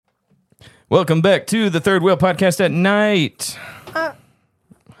Welcome back to the Third Wheel Podcast at night. Huh?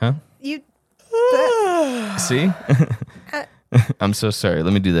 You. See? I'm so sorry.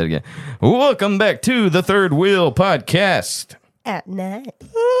 Let me do that again. Welcome back to the Third Wheel Podcast At night.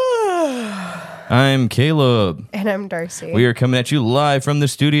 I'm Caleb. And I'm Darcy. We are coming at you live from the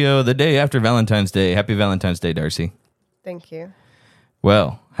studio the day after Valentine's Day. Happy Valentine's Day, Darcy. Thank you.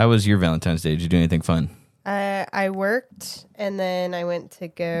 Well, how was your Valentine's Day? Did you do anything fun? I worked, and then I went to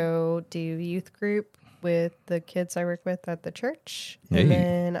go do youth group with the kids I work with at the church. Hey.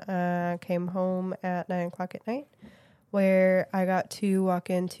 And then came home at 9 o'clock at night, where I got to walk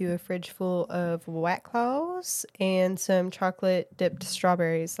into a fridge full of White Claws and some chocolate-dipped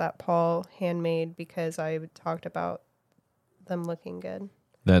strawberries that Paul handmade because I talked about them looking good.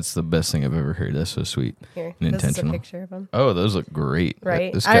 That's the best thing I've ever heard. That's so sweet Here, and this is a intentional. picture of them. Oh, those look great.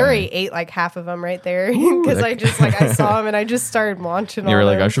 Right. This I guy- already ate like half of them right there because I saw them and I just started munching You were on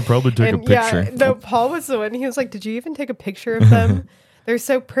like, them. I should probably take a And yeah, picture. no, Paul was the one. He was like, "Did you even take a picture of them? They're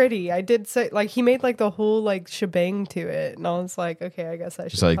so pretty." I did say like he made like the whole like shebang to it, and I was like, "Okay, I guess I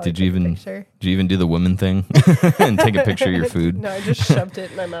should." It's like, probably did you take a even picture. do the woman thing and take a picture of your food? No, I just shoved it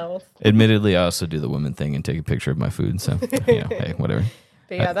in my mouth. Admittedly, I also do the woman thing and take a picture of my food. So, hey, whatever.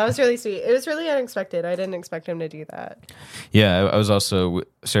 But yeah, that was really sweet. It was really unexpected. I didn't expect him to do that. Yeah, I was also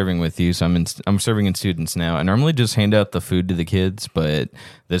serving with you, so I'm serving in students now. I normally just hand out the food to the kids, but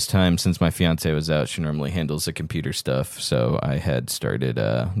this time, since my fiance was out, she normally handles the computer stuff, so I had started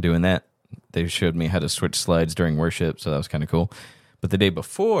doing that. They showed me how to switch slides during worship, so that was kind of cool. But the day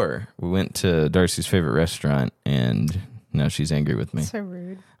before, we went to Darcy's favorite restaurant, and now she's angry with me. So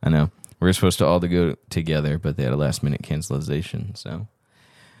rude. I know. We were supposed to all to go together, but they had a last-minute cancellation, so...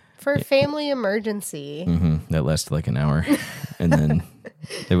 For family emergency. That lasted like an hour, and then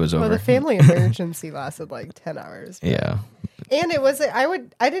it was over. Well, the family emergency lasted like 10 hours. Yeah. And it was,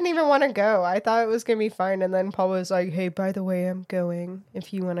 I didn't even want to go. I thought it was going to be fine. And then Paul was like, "Hey, by the way, I'm going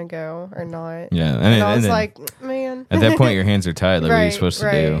if you want to go or not." Yeah. And I was then like, man. at that point, your hands are tied. Like, what are you supposed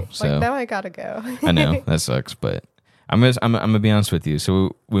to do? So Like, now I got to go. I know that sucks, but I'm gonna be honest with you.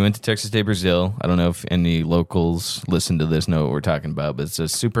 So we went to Texas de Brazil. I don't know if any locals listen to this know what we're talking about, but it's a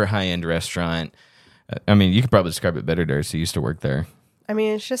super high end restaurant. I mean, you could probably describe it better, Darcy. You used to work there. I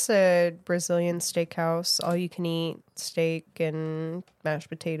mean, it's just a Brazilian steakhouse, all you can eat steak and mashed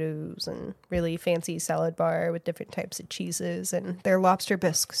potatoes and really fancy salad bar with different types of cheeses and their lobster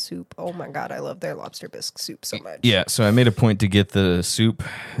bisque soup. Oh my God, I love their lobster bisque soup so much. Yeah, so I made a point to get the soup,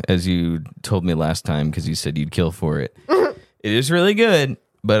 as you told me last time, because you said you'd kill for it. It is really good,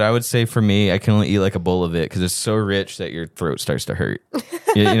 but I would say for me, I can only eat like a bowl of it because it's so rich that your throat starts to hurt.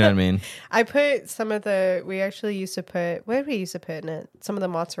 You know what I mean? I put we actually used to put, what did we used to put in it? Some of the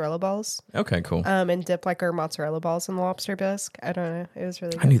mozzarella balls. Okay, cool. And dip like our mozzarella balls in the lobster bisque. I don't know. It was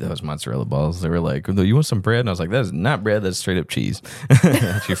really good. I knew that was mozzarella balls. They were like, "You want some bread?" And I was like, "That is not bread. That's straight up cheese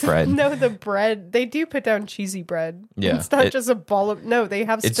that you fried." No, the bread, they do put down cheesy bread. Yeah, It's not just a ball of, no, they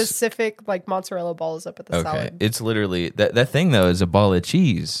have it's- specific like mozzarella balls up at the Okay, salad. it's literally that thing though is a ball of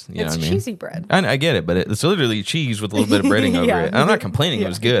cheese. You know It's what I mean? cheesy bread. I get it, but it's literally cheese with a little bit of breading over Yeah. it. I'm not complaining; it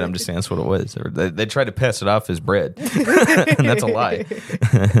was good. I'm just saying that's what it was. They tried to pass it off as bread, and that's a lie.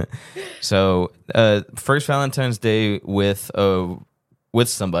 So, first Valentine's Day with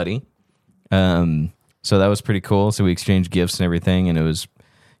somebody. So that was pretty cool. So we exchanged gifts and everything, and it was,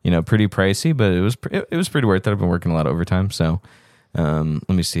 pretty pricey, but it was pretty worth it. I've been working a lot of overtime, so let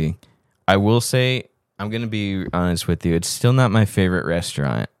me see. I will say, I'm gonna be honest with you. It's still not my favorite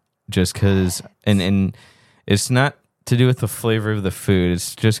restaurant, just because, and it's not to do with the flavor of the food.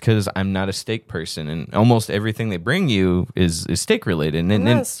 It's just because I'm not a steak person, and almost everything they bring you is steak related. And, I'm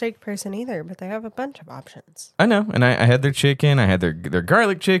not a steak person either, but they have a bunch of options. I know, and I had their chicken, I had their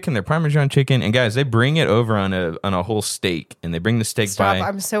garlic chicken, their Parmesan chicken, and guys, they bring it over on a whole steak, and they bring the steak Stop! by.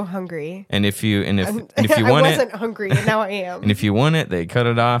 I'm so hungry. And if you want I it, wasn't hungry, and now I am. and if you want it, they cut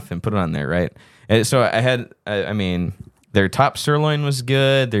it off and put it on there, right? And so I mean, their top sirloin was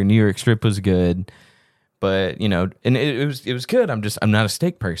good, their New York strip was good. But, and it was good. I'm not a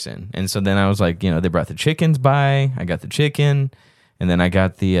steak person. And so then I was like, they brought the chickens by. I got the chicken. And then I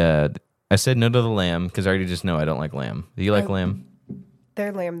got I said no to the lamb because I already just know I don't like lamb. Do you like lamb?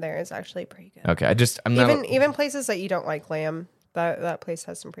 Their lamb there is actually pretty good. Okay. I'm not. Even places that you don't like lamb, that place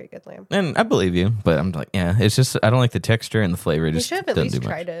has some pretty good lamb. And I believe you, but I'm like, yeah, it's just, I don't like the texture and the flavor. It You just should have at doesn't least do much.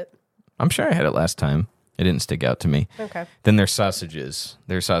 tried it. I'm sure I had it last time. It didn't stick out to me. Okay. Then their sausages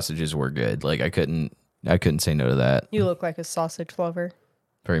were good. Like I couldn't say no to that. You look like a sausage lover.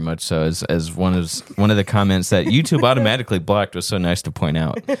 Very much so. As one of the comments that YouTube automatically blocked was so nice to point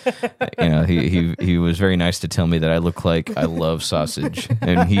out. He was very nice to tell me that I look like I love sausage,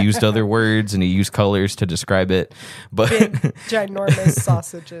 and he used other words and he used colors to describe it. But Big, ginormous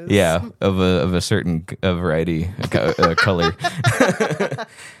sausages. yeah, of a certain variety, color.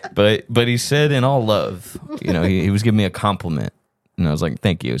 but he said in all love, he was giving me a compliment, and I was like,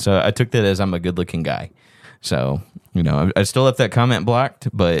 thank you. So I took that as I'm a good looking guy. So, I still left that comment blocked,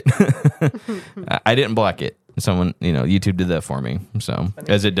 but I didn't block it. Someone, YouTube did that for me. So,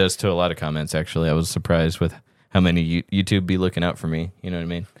 as it does to a lot of comments, actually. I was surprised with how many YouTube be looking out for me. You know what I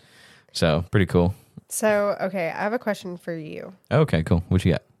mean? So, pretty cool. So, okay, I have a question for you. Okay, cool. What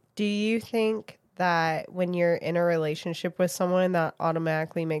you got? Do you think that when you're in a relationship with someone, that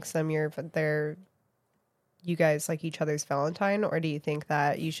automatically makes them you guys like each other's Valentine? Or do you think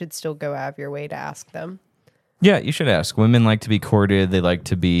that you should still go out of your way to ask them? Yeah, you should ask. Women like to be courted. They like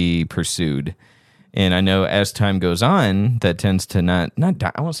to be pursued. And I know as time goes on, that tends to not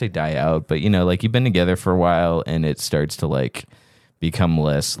die, I won't say die out, but like you've been together for a while and it starts to like become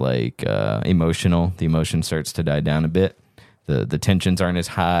less like emotional. The emotion starts to die down a bit. The tensions aren't as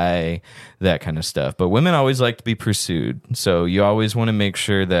high, that kind of stuff. But women always like to be pursued. So you always want to make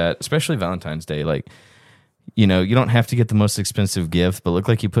sure that, especially Valentine's Day, like, you don't have to get the most expensive gift, but look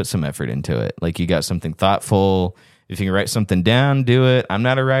like you put some effort into it. Like you got something thoughtful. If you can write something down, do it. I'm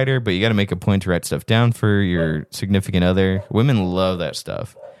not a writer, but you got to make a point to write stuff down for your significant other. Women love that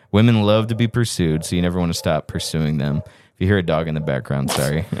stuff. Women love to be pursued, so you never want to stop pursuing them. If you hear a dog in the background,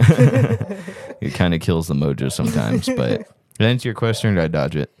 sorry. It kind of kills the mojo sometimes, but did that answer your question or did I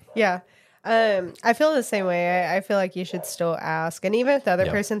dodge it? Yeah. I feel the same way. I feel like you should still ask. And even if the other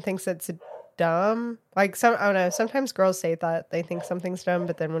person thinks it's dumb, like I don't know, sometimes girls say that they think something's dumb,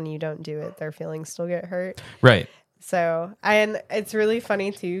 but then when you don't do it, their feelings still get hurt. Right. So, and it's really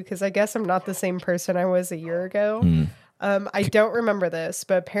funny too, because I guess I'm not the same person I was a year ago. I don't remember this,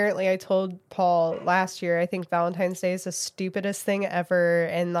 but apparently I told Paul last year, I think Valentine's Day is the stupidest thing ever,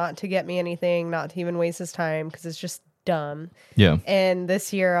 and not to get me anything, not to even waste his time, because it's just dumb. Yeah. And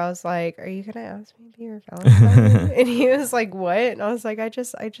this year I was like, are you gonna ask me to be your Valentine? And he was like, what? And I was like, I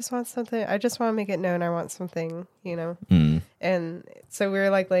just want something. I just want to make it known I want something, And so we were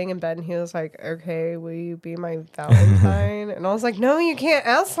like laying in bed, and he was like, okay, will you be my Valentine? And I was like, no, you can't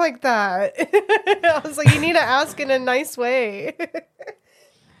ask like that. I was like, you need to ask in a nice way.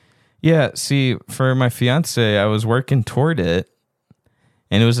 Yeah, see, for my fiance, I was working toward it,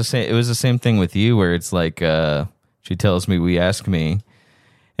 and it was the same thing with you, where it's like she tells me, we ask me,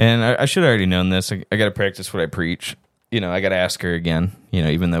 and I should have already known this. I got to practice what I preach. I got to ask her again.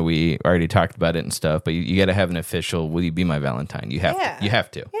 Even though we already talked about it and stuff, but you got to have an official. Will you be my Valentine? You have to. You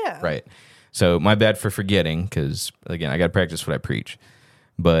have to. Yeah. Right. So my bad for forgetting, because again, I got to practice what I preach.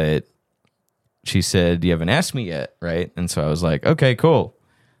 But she said, you haven't asked me yet, right? And so I was like, okay, cool.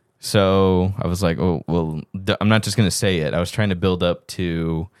 So I was like, oh, well, I'm not just going to say it. I was trying to build up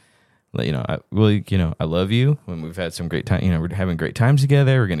to, I love you. When we've had some great time, we're having great times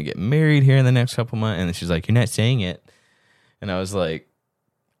together. We're going to get married here in the next couple months. And then she's like, you're not saying it. And I was like,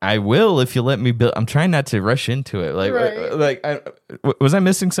 I will if you let me build. I'm trying not to rush into it. Was I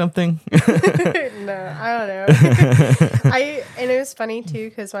missing something? No, I don't know. And it was funny too,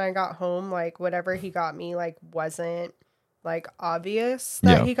 because when I got home, like whatever he got me, like wasn't like obvious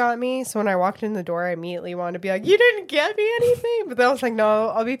that he got me. So when I walked in the door, I immediately wanted to be like, you didn't get me anything. But then I was like, no,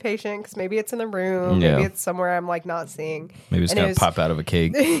 I'll be patient, because maybe it's in the room. Yeah. Maybe it's somewhere I'm like not seeing. Maybe it's going to pop out of a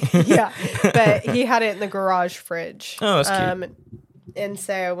cake. Yeah. But he had it in the garage fridge. Oh, that's cute. And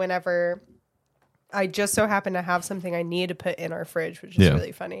so whenever I just so happened to have something I need to put in our fridge, which is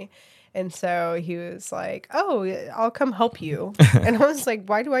really funny. And so he was like, oh, I'll come help you. And I was like,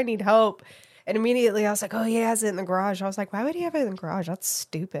 why do I need help? And immediately I was like, oh, he has it in the garage. I was like, why would he have it in the garage? That's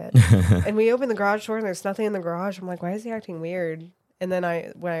stupid. And we opened the garage door and there's nothing in the garage. I'm like, why is he acting weird? And then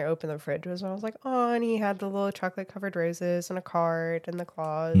when I opened the fridge was when I was like, oh, and he had the little chocolate covered roses and a card and the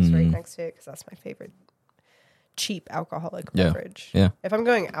claws right next to it, because that's my favorite cheap alcoholic beverage. Yeah. If I'm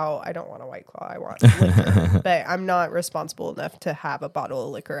going out, I don't want a White Claw. I want liquor. But I'm not responsible enough to have a bottle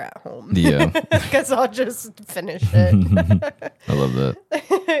of liquor at home. Yeah. Because I'll just finish it. I love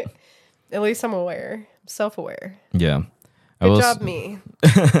that. At least I'm aware. I'm self-aware. Yeah. Good job, me.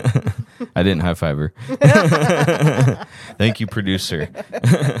 I didn't high five her. Thank you, producer.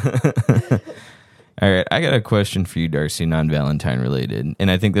 All right, I got a question for you, Darcy, non-Valentine related.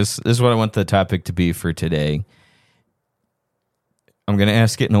 And I think this is what I want the topic to be for today. I'm going to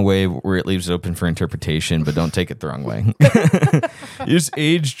ask it in a way where it leaves it open for interpretation, but don't take it the wrong way. Is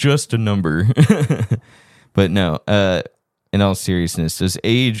age just a number? But no, in all seriousness, does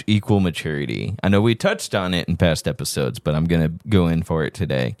age equal maturity? I know we touched on it in past episodes, but I'm going to go in for it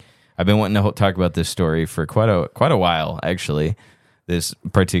today. I've been wanting to talk about this story for quite a while, actually. This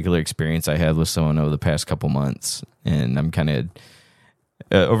particular experience I had with someone over the past couple months, and I'm kind of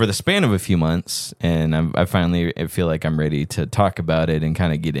over the span of a few months, and I finally feel like I'm ready to talk about it and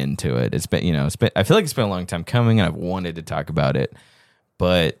kind of get into it. It's been, I feel like it's been a long time coming, and I've wanted to talk about it,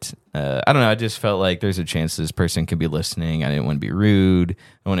 but I don't know. I just felt like there's a chance this person could be listening. I didn't want to be rude. I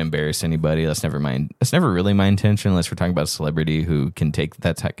don't want to embarrass anybody. That's never really my intention, unless we're talking about a celebrity who can take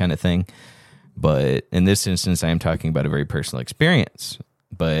that kind of thing. But in this instance, I am talking about a very personal experience.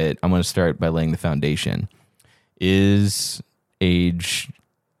 But I'm going to start by laying the foundation. Does age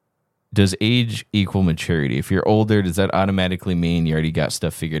equal maturity? If you're older, does that automatically mean you already got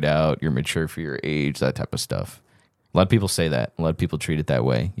stuff figured out, you're mature for your age, that type of stuff? A lot of people say that. A lot of people treat it that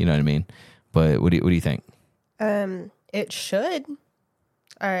way. You know what I mean? But what do you think? It should.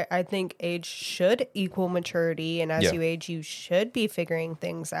 I think age should equal maturity, and as you age, you should be figuring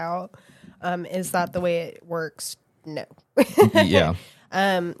things out. Is that the way it works? No. Yeah.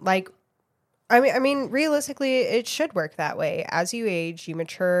 I mean, realistically, it should work that way. As you age, you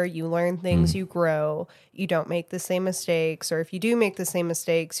mature, you learn things, you grow, you don't make the same mistakes, or if you do make the same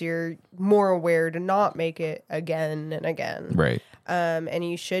mistakes, you're more aware to not make it again and again. Right. And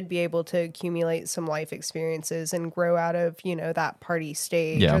you should be able to accumulate some life experiences and grow out of, that party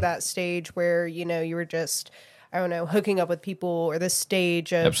stage or that stage where, you were just, I don't know, hooking up with people, or the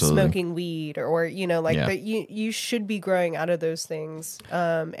stage of smoking weed, or but you should be growing out of those things.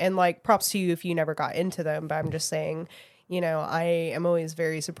 And like, props to you if you never got into them, but I'm just saying, I am always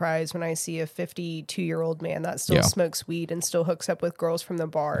very surprised when I see a 52-year-old man that still smokes weed and still hooks up with girls from the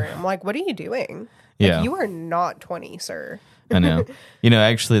bar. And I'm like, what are you doing? Like, you are not 20, sir. I know.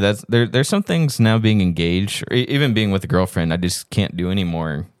 Actually, there's some things now being engaged, or even being with a girlfriend, I just can't do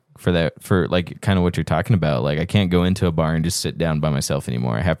anymore. For like kind of what you're talking about. Like, I can't go into a bar and just sit down by myself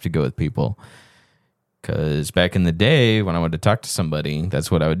anymore. I have to go with people. Because back in the day when I wanted to talk to somebody,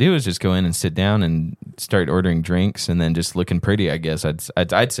 that's what I would do, is just go in and sit down and start ordering drinks, and then just looking pretty, I guess.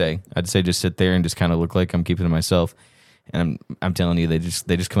 I'd say just sit there and just kind of look like I'm keeping to myself. And I'm telling you, they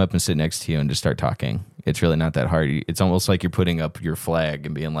just come up and sit next to you and just start talking. It's really not that hard. It's almost like you're putting up your flag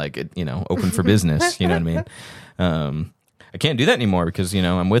and being like, open for business. You know what I mean? I can't do that anymore because,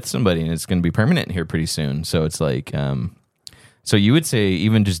 I'm with somebody and it's going to be permanent here pretty soon. So it's like, so you would say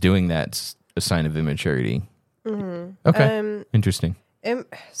even just doing that's a sign of immaturity. Mm-hmm. Okay. Interesting.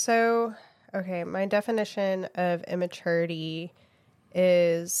 Okay. My definition of immaturity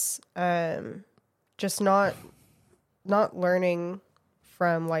is just not learning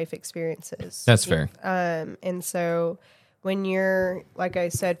from life experiences. That's fair. And so when you're, like I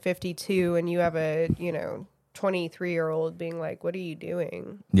said, 52 and you have a, 23-year-old being like, what are you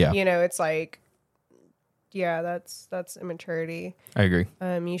doing? Yeah. It's like, yeah, that's immaturity. I agree.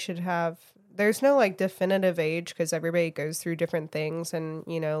 You should have, there's no like definitive age because everybody goes through different things. And,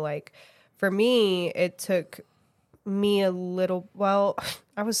 like for me, it took me a little,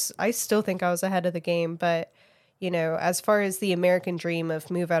 I still think I was ahead of the game, but as far as the American dream of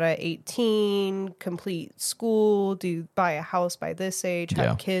move out at 18, complete school, buy a house by this age,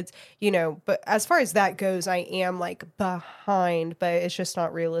 have kids, but as far as that goes, I am like behind, but it's just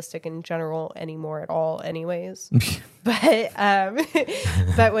not realistic in general anymore at all anyways. But,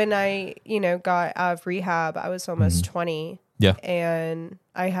 but when I, got out of rehab, I was almost 20 and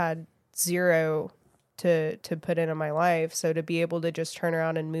I had zero to put into my life. So to be able to just turn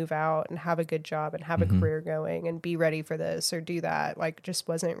around and move out and have a good job and have a career going and be ready for this or do that, like, just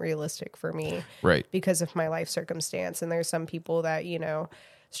wasn't realistic for me. Right. Because of my life circumstance. And there's some people that,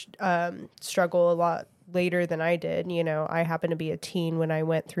 struggle a lot later than I did. I happened to be a teen when I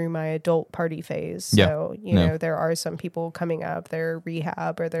went through my adult party phase. So, there are some people coming out of their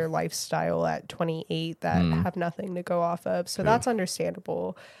rehab or their lifestyle at 28 that have nothing to go off of. So that's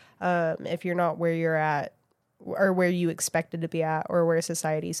understandable. If you're not where you're at or where you expected to be at or where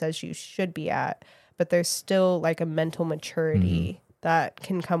society says you should be at, but there's still like a mental maturity that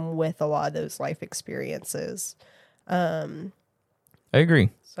can come with a lot of those life experiences. I agree.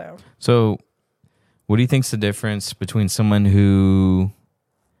 So what do you think's the difference between someone who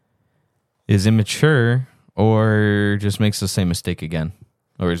is immature or just makes the same mistake again?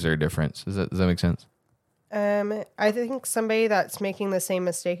 Or is there a difference? Does that make sense? I think somebody that's making the same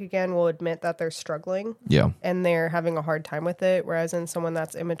mistake again will admit that they're struggling. Yeah. And they're having a hard time with it. Whereas in someone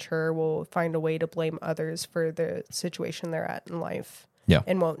that's immature will find a way to blame others for the situation they're at in life. Yeah.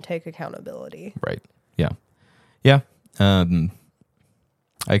 And won't take accountability. Right. Yeah. Yeah.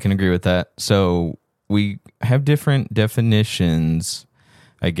 I can agree with that. So we have different definitions,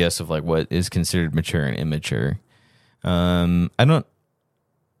 I guess, of like what is considered mature and immature.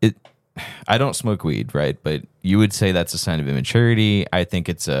 I don't smoke weed, right? But you would say that's a sign of immaturity. I think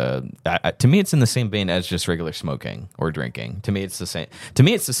it's to me, it's in the same vein as just regular smoking or drinking. To me, it's the same. To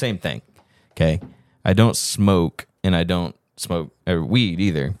me, it's the same thing. Okay, I don't smoke, and I don't smoke weed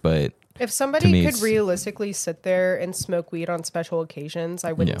either. But if somebody could realistically sit there and smoke weed on special occasions,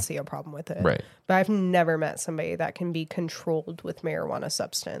 I wouldn't see a problem with it. Right. But I've never met somebody that can be controlled with marijuana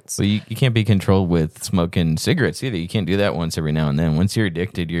substance. Well, you can't be controlled with smoking cigarettes either. You can't do that once every now and then. Once you're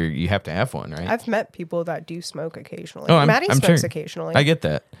addicted, you have to have one, right? I've met people that do smoke occasionally. Oh, Maddie I'm smokes sure. occasionally. I get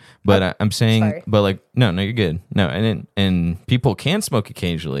that, but I'm saying, sorry. but like, no, you're good. No, and people can smoke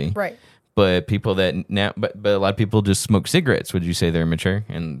occasionally, Right. But people that now, but a lot of people just smoke cigarettes. Would you say they're mature?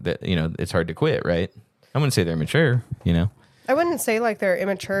 And that, it's hard to quit, right? I wouldn't say they're mature, I wouldn't say like they're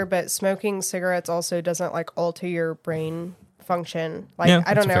immature, but smoking cigarettes also doesn't like alter your brain function. Like, Yeah,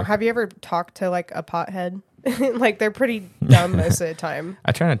 I don't know. fair. Have you ever talked to like a pothead? Like they're pretty dumb most of the time.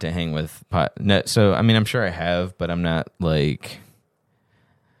 I try not to hang with pot. No, so, I mean, I'm sure I have, but I'm not like,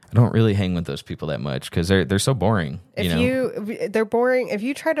 I don't really hang with those people that much because they're so boring. They're boring. If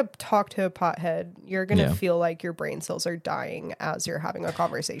you try to talk to a pothead, you're going to Yeah. feel like your brain cells are dying as you're having a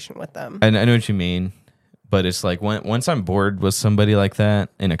conversation with them. I know what you mean, but it's like once I'm bored with somebody like that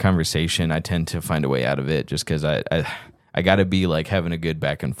in a conversation, I tend to find a way out of it just because I got to be like having a good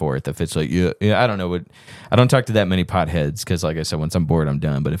back and forth. If it's like, yeah, I don't know I don't talk to that many potheads because, like I said, once I'm bored, I'm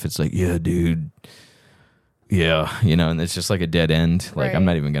done. But if it's like, yeah, dude, yeah, and it's just like a dead end. Like, Right. I'm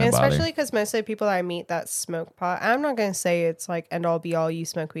not even going to bother. Especially because most of the people that I meet that smoke pot, I'm not going to say it's like end all be all, you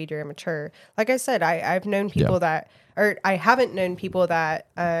smoke weed, you're immature. Like I said, I've known people I haven't known people that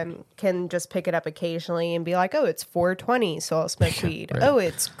can just pick it up occasionally and be like, oh, it's 420, so I'll smoke weed. Right. Oh,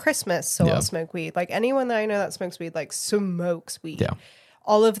 it's Christmas, so Yeah. I'll smoke weed. Like anyone that I know that smokes weed, like smokes weed. Yeah.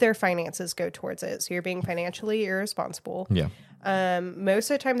 All of their finances go towards it. So you're being financially irresponsible. Yeah. Most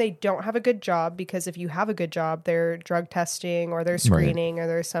of the time they don't have a good job because if you have a good job, they're drug testing or they're screening or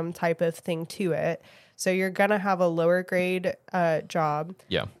there's some type of thing to it. So you're going to have a lower grade job.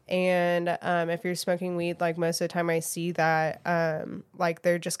 Yeah. And if you're smoking weed, like most of the time I see that like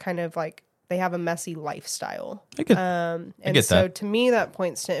they're just kind of like they have a messy lifestyle. I get So that. to me that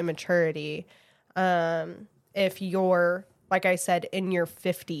points to immaturity. If you're, like I said, in your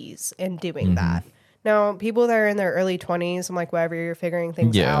 50s and doing that. Now, people that are in their early 20s, I'm like, whatever, you're figuring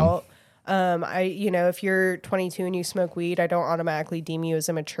things out. If you're 22 and you smoke weed, I don't automatically deem you as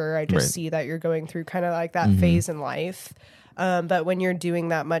immature. I just Right. see that you're going through kind of like that phase in life. But when you're doing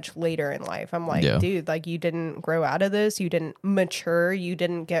that much later in life, I'm like, Yeah. dude, like you didn't grow out of this. You didn't mature. You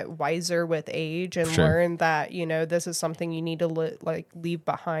didn't get wiser with age and Sure. learn that, this is something you need to leave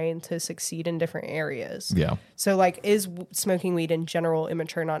behind to succeed in different areas. Yeah. So like, is smoking weed in general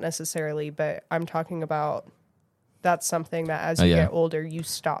immature? Not necessarily, but I'm talking about that's something that as you yeah. get older, you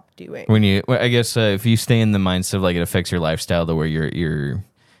stop doing. I guess if you stay in the mindset of like it affects your lifestyle to where you're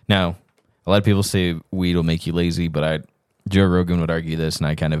now, a lot of people say weed will make you lazy, but Joe Rogan would argue this, and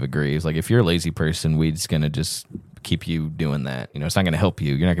I kind of agree. It's like if you're a lazy person, weed's gonna just keep you doing that. It's not gonna help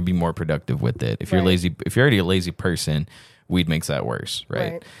you. You're not gonna be more productive with it. If you're Right. lazy, if you're already a lazy person, weed makes that worse,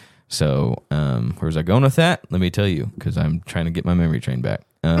 right? Right. So, where was I going with that? Let me tell you, because I'm trying to get my memory train back.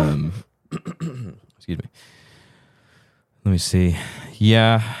 Excuse me. Let me see.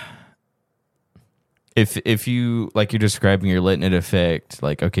 Yeah. If you, like you're describing, you're letting it affect,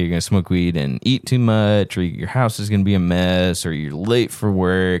 like, okay, you're going to smoke weed and eat too much, or your house is going to be a mess, or you're late for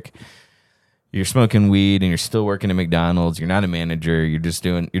work, you're smoking weed and you're still working at McDonald's, you're not a manager, you're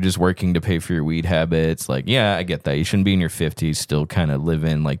just working to pay for your weed habits. Like, yeah, I get that. You shouldn't be in your 50s still kind of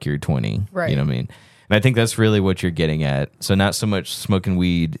living like you're 20. Right. You know what I mean? And I think that's really what you're getting at. So not so much smoking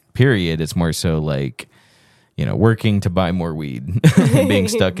weed, period. It's more so like, working to buy more weed and being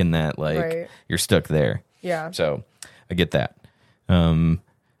stuck in that, like, Right. you're stuck there. Yeah. So I get that. In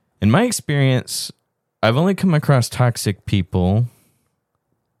my experience, I've only come across toxic people.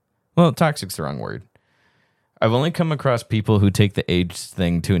 Well, toxic's the wrong word. I've only come across people who take the age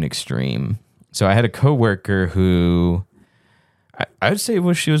thing to an extreme. So I had a coworker who I would say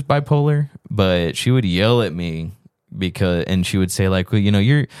she was bipolar, but she would yell at me and she would say like, well,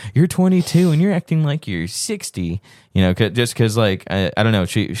 you're 22 and you're acting like you're 60, just because like, I don't know.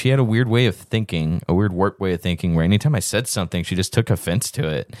 She had a weird way of thinking, a weird warped way of thinking where anytime I said something, she just took offense to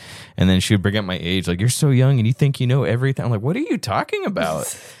it. And then she would bring up my age, like, you're so young and you think you know everything. I'm like, what are you talking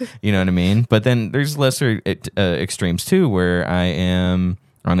about? You know what I mean? But then there's lesser extremes too, where I am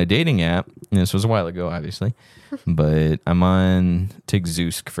on a dating app. And this was a while ago, obviously, but I'm on, take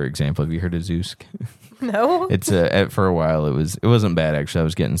Zoosk, for example. Have you heard of Zoosk? No. It's for a while, it wasn't bad, actually. I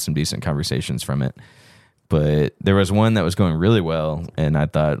was getting some decent conversations from it. But there was one that was going really well, and I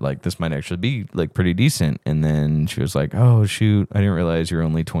thought, like, this might actually be, like, pretty decent. And then she was like, oh, shoot, I didn't realize you're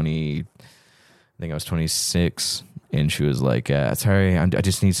only 20, I think I was 26. And she was like, sorry, I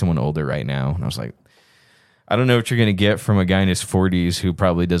just need someone older right now. And I was like, I don't know what you're going to get from a guy in his 40s who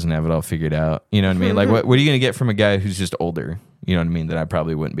probably doesn't have it all figured out. You know what I mean? Like, what are you going to get from a guy who's just older? You know what I mean? That I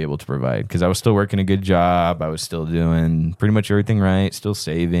probably wouldn't be able to provide. Because I was still working a good job. I was still doing pretty much everything right. Still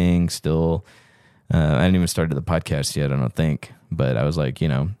saving. Still, I hadn't even started the podcast yet, I don't think. But I was like, you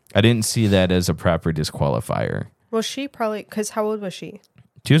know, I didn't see that as a proper disqualifier. Well, she probably, because how old was she?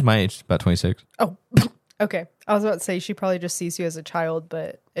 She was my age, about 26. Oh, okay. I was about to say she probably just sees you as a child,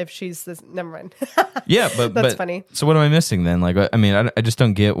 but if she's this, never mind. Yeah, That's funny. So what am I missing then? Like, I mean, I just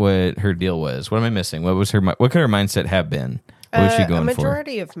don't get what her deal was. What am I missing? What could her mindset have been? What was she going for? A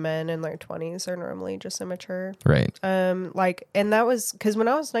majority of men in their 20s are normally just immature. Right. Like, and that was because when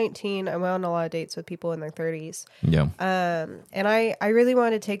I was 19, I went on a lot of dates with people in their 30s. Yeah. And I really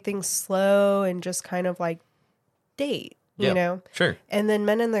wanted to take things slow and just kind of like date. You know? Sure. And then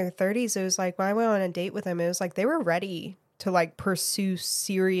men in their 30s, it was like, when I went on a date with them, it was like they were ready to like pursue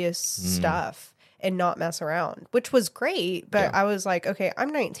serious stuff and not mess around, which was great. But I was like, okay,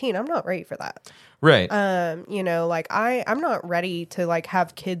 I'm 19. I'm not ready for that. Right. You know, like I'm not ready to like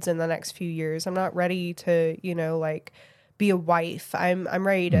have kids in the next few years. I'm not ready to, you know, like be a wife. I'm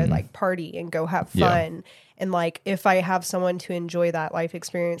ready to like party and go have fun. And like, if I have someone to enjoy that life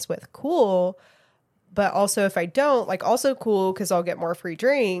experience with, cool. But also if I don't, like also cool because I'll get more free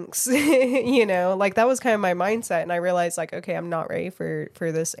drinks, you know, like that was kind of my mindset. And I realized like, okay, I'm not ready for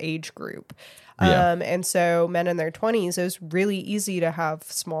this age group. And so men in their 20s, it was really easy to have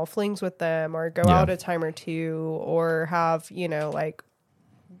small flings with them or go out a time or two or have, you know, like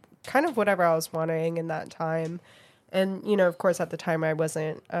kind of whatever I was wanting in that time. And, you know, of course, at the time I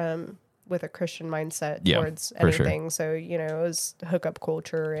wasn't with a Christian mindset towards anything. Sure. So, you know, it was hookup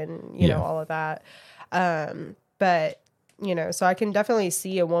culture and, you know, all of that. But, you know, so I can definitely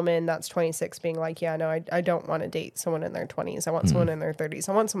see a woman that's 26 being like, yeah, no, I don't want to date someone in their 20s. I want someone in their 30s.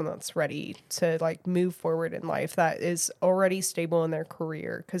 I want someone that's ready to like move forward in life, that is already stable in their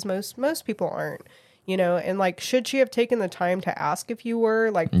career. Because most people aren't, you know, and like, should she have taken the time to ask if you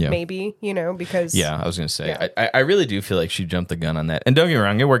were like, maybe, you know, because. Yeah, I was going to say, I really do feel like she jumped the gun on that. And don't get me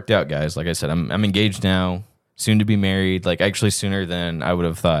wrong, it worked out, guys. Like I said, I'm engaged now. Soon to be married, like actually sooner than I would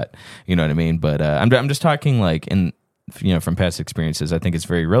have thought. You know what I mean? But I'm just talking like in, you know, from past experiences. I think it's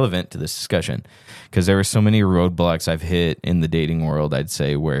very relevant to this discussion because there were so many roadblocks I've hit in the dating world. I'd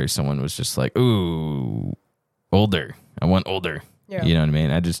say where someone was just like, "Ooh, older. I want older." Yeah. You know what I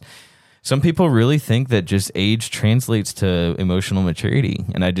mean? Some people really think that just age translates to emotional maturity,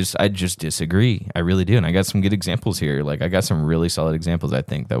 and I just disagree. I really do, and I got some good examples here. Like I got some really solid examples. I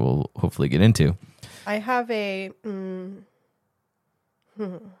think that we'll hopefully get into. I have a,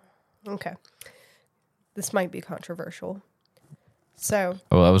 okay. This might be controversial. So.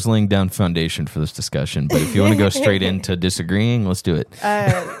 Well, I was laying down foundation for this discussion, but if you want to go straight into disagreeing, let's do it.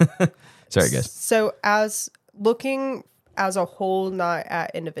 Sorry, guys. So as looking as a whole, not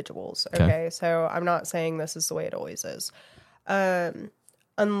at individuals. Okay. So I'm not saying this is the way it always is.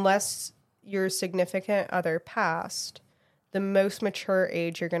 Unless your significant other passed, the most mature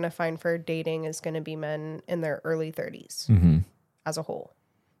age you're going to find for dating is going to be men in their early 30s as a whole.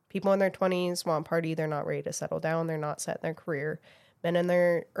 People in their 20s want party. They're not ready to settle down. They're not set in their career. Men in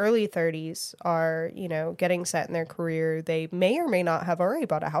their early 30s are, you know, getting set in their career. They may or may not have already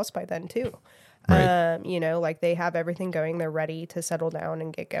bought a house by then too. Right. You know, like they have everything going. They're ready to settle down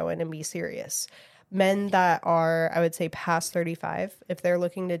and get going and be serious. Men that are, I would say, past 35, if they're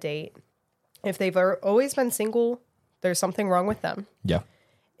looking to date, if they've always been single, there's something wrong with them. Yeah.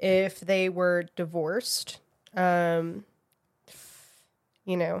 If they were divorced, you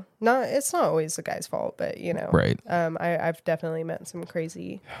know, it's not always the guy's fault, but you know, right. I've definitely met some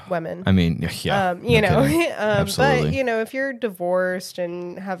crazy women. I mean, yeah. You know, absolutely. But you know, if you're divorced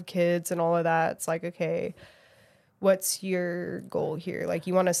and have kids and all of that, it's like, okay, what's your goal here? Like,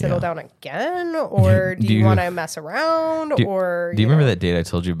 you want to settle down again, or do you want to mess around, or do you remember that date I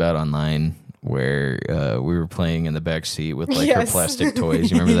told you about online? Where we were playing in the back seat with like her plastic toys.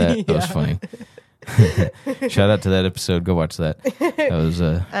 You remember that? That was funny. Shout out to that episode. Go watch that. That was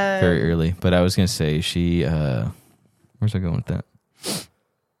very early. But I was going to say she... where's I going with that?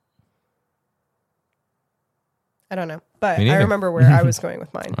 I don't know. But I remember where I was going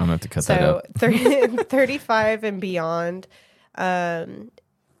with mine. I'm going to have to cut that out. So 35 and beyond,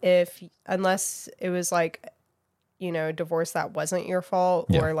 unless it was like, you know, a divorce that wasn't your fault,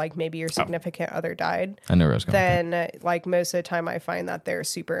 Yeah. or like maybe your significant other died, I know where I was going. then like most of the time I find that they're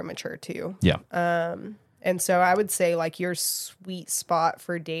super immature too. Yeah. And so I would say like your sweet spot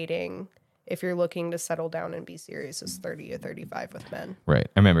for dating, if you're looking to settle down and be serious, is 30 to 35 with men. Right.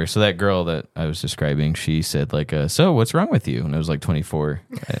 I remember. So that girl that I was describing, she said like, so what's wrong with you? And I was like 24.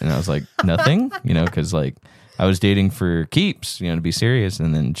 And I was like, nothing, you know, because like I was dating for keeps, you know, to be serious.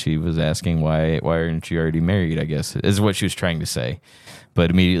 And then she was asking why aren't you already married, I guess, is what she was trying to say.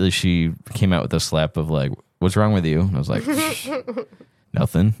 But immediately she came out with a slap of like, what's wrong with you? And I was like,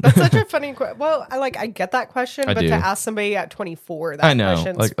 nothing. That's such a funny question. Well, I get that question, but do. to ask somebody at 24, that I know.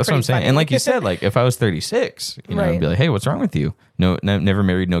 question's Like that's what I'm pretty saying. funny. And like you said, like if I was 36, you know, Right. I'd be like, hey, what's wrong with you? No, never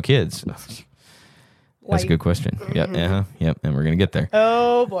married, no kids. That's a Like- good question. Yep. Yep. And we're going to get there.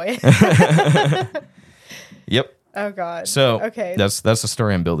 Oh boy. Yep. Oh god. So okay. that's the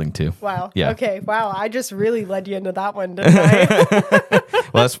story I'm building to. Wow. Yeah. Okay. Wow. I just really led you into that one, didn't I?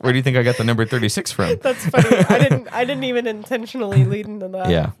 Well, where do you think I got the number 36 from? That's funny. I didn't even intentionally lead into that.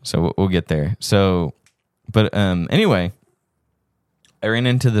 Yeah. So we'll get there. So, but anyway, I ran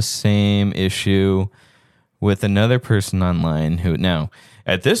into the same issue with another person online who now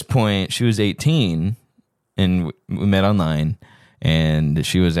at this point she was 18 and we met online. And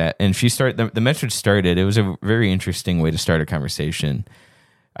she was the message started. It was a very interesting way to start a conversation.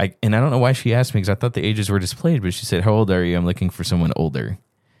 I don't know why she asked me because I thought the ages were displayed, but she said, "How old are you?" I'm looking for someone older.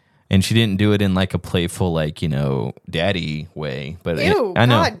 And she didn't do it in like a playful, like, you know, daddy way. But Ew, I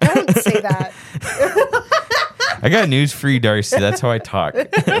know. God, don't say that. I got news for you, Darcy. That's how I talk.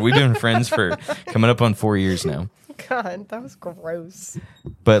 We've been friends for coming up on 4 years now. God, that was gross.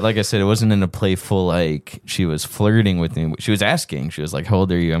 But like I said, it wasn't in a playful, like she was flirting with me. She was asking. She was like, "How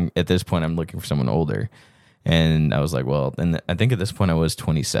old are you?" At this point, I'm looking for someone older. And I was like, well, and I think at this point I was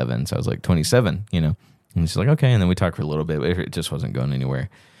 27. So I was like, 27, you know. And she's like, okay. And then we talked for a little bit, but it just wasn't going anywhere.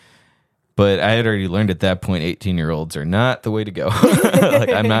 But I had already learned at that point, 18-year-olds are not the way to go. Like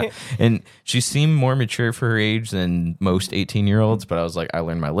I'm not. And she seemed more mature for her age than most 18-year-olds. But I was like, I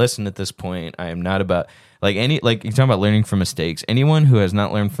learned my lesson at this point. I am not about like you're talking about learning from mistakes. Anyone who has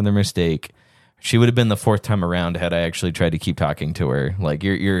not learned from their mistake, she would have been the fourth time around had I actually tried to keep talking to her. Like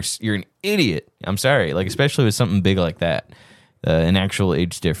you're an idiot. I'm sorry. Like especially with something big like that, an actual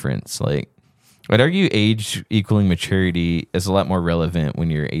age difference. Like I'd argue age equaling maturity is a lot more relevant when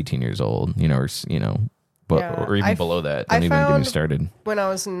you're 18 years old. You know, or even below that. Don't even get me started. When I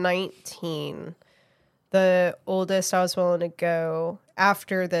was 19, the oldest I was willing to go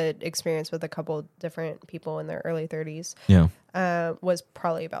after the experience with a couple different people in their early 30s. Yeah. Was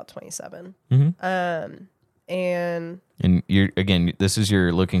probably about 27. Mm-hmm. And this is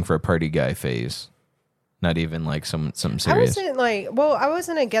your looking for a party guy phase, not even like something serious. I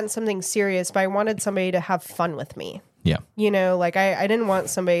wasn't against something serious, but I wanted somebody to have fun with me. Yeah. You know, like I didn't want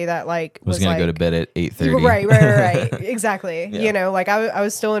somebody that like was going to go to bed at 8:30. Right. Exactly. Yeah. You know, like I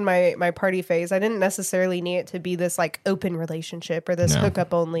was still in my party phase. I didn't necessarily need it to be this like open relationship or this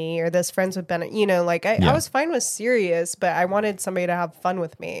hookup only or this friends with benefit. You know, like I was fine with serious, but I wanted somebody to have fun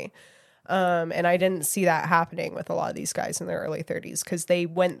with me. And I didn't see that happening with a lot of these guys in their early 30s because they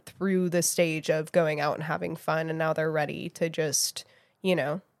went through the stage of going out and having fun, and now they're ready to just, you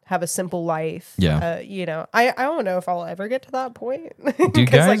know, have a simple life. Yeah. You know, I don't know if I'll ever get to that point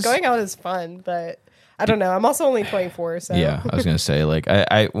guys like going out is fun, but I don't know. I'm also only 24, so yeah, I was gonna say like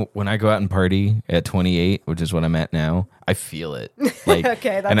I when I go out and party at 28, which is what I'm at now, I feel it. Like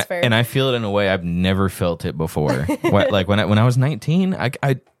Okay, that's fair. And I feel it in a way I've never felt it before. Like when I was 19,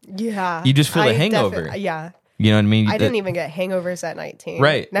 yeah, you just feel the hangover. Yeah. You know what I mean? I didn't even get hangovers at 19.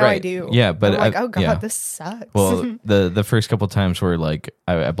 Right. Now right. I do. Yeah, but I'm like, oh god, yeah. this sucks. Well, the first couple times were like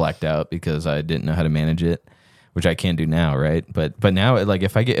I blacked out because I didn't know how to manage it, which I can do now, right? But now, like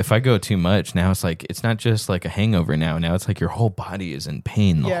if I go too much, now it's like it's not just like a hangover. Now it's like your whole body is in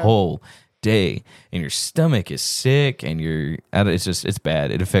pain the whole day, and your stomach is sick, and it's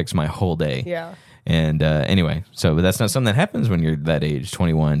bad. It affects my whole day. Yeah. And anyway, but that's not something that happens when you're that age,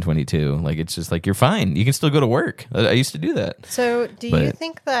 21, 22. Like it's just like you're fine. You can still go to work. I used to do that. So do you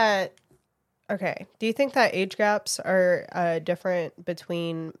think that age gaps are different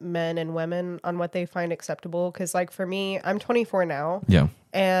between men and women on what they find acceptable? Because like for me, I'm 24 now. Yeah.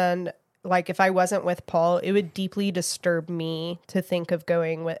 And like if I wasn't with Paul, it would deeply disturb me to think of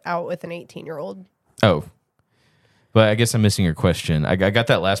going out with an 18-year-old. Oh. But I guess I'm missing your question. I got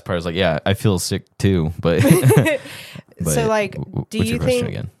that last part. I was like, yeah, I feel sick too. But, so like, do you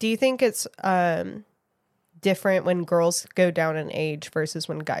think it's different when girls go down in age versus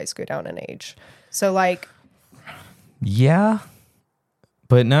when guys go down in age? So like, yeah,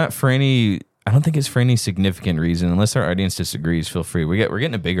 but not for any. I don't think it's for any significant reason. Unless our audience disagrees, feel free. We're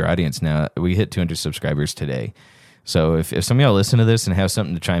getting a bigger audience now. We hit 200 subscribers today. So if some of y'all listen to this and have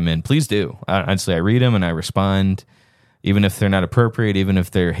something to chime in, please do. Honestly, I read them and I respond, even if they're not appropriate, even if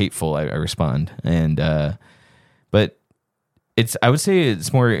they're hateful. I respond. And but I would say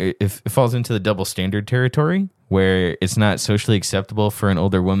it's more if it falls into the double standard territory where it's not socially acceptable for an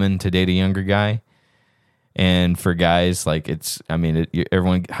older woman to date a younger guy. And for guys, like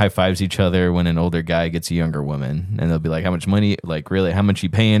everyone high fives each other when an older guy gets a younger woman, and they'll be like, "How much money? Like, really, how much you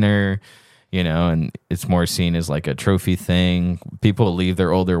paying her?" You know, and it's more seen as like a trophy thing. People leave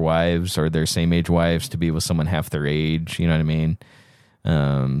their older wives or their same age wives to be with someone half their age. You know what I mean?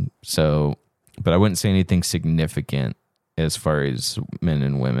 But I wouldn't say anything significant as far as men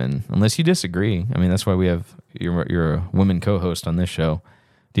and women, unless you disagree. I mean, that's why you're a woman co-host on this show.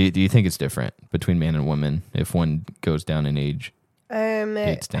 Do you think it's different between man and woman if one goes down in age?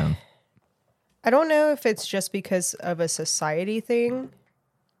 Dates down. I don't know if it's just because of a society thing,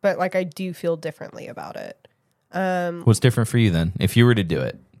 but like I do feel differently about it. What's different for you then, if you were to do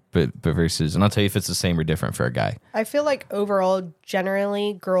it, but versus, and I'll tell you if it's the same or different for a guy. I feel like overall,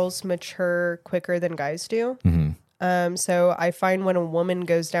 generally, girls mature quicker than guys do. Mm-hmm. So I find when a woman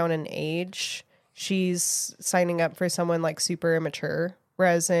goes down in age, she's signing up for someone like super immature.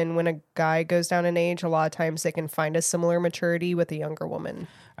 Whereas when a guy goes down in age, a lot of times they can find a similar maturity with a younger woman.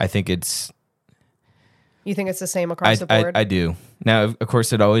 I think it's... You think it's the same across the board? I do. Now, of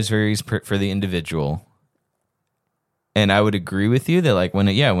course, it always varies for the individual. And I would agree with you that, like, when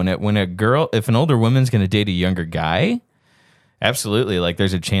a girl, if an older woman's going to date a younger guy, absolutely, like,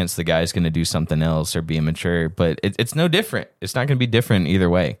 there's a chance the guy's going to do something else or be immature. But it's no different. It's not going to be different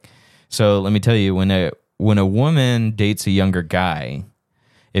either way. So let me tell you, when a woman dates a younger guy,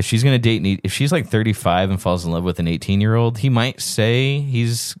 if she's going to date, if she's like 35 and falls in love with an 18-year-old, he might say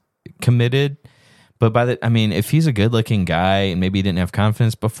he's committed. But if he's a good-looking guy and maybe he didn't have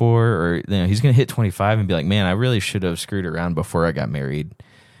confidence before, or he's going to hit 25 and be like, man, I really should have screwed around before I got married.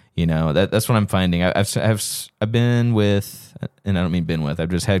 You know, that's what I'm finding. I've been with, and I don't mean been with,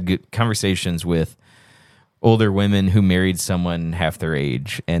 I've just had good conversations with older women who married someone half their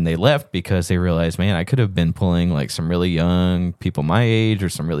age, and they left because they realized, man, I could have been pulling like some really young people my age or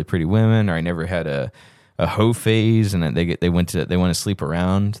some really pretty women, or I never had a hoe phase, and they want to sleep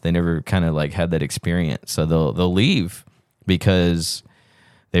around. They never kind of like had that experience, so they'll leave because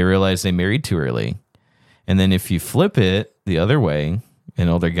they realize they married too early. And then if you flip it the other way, an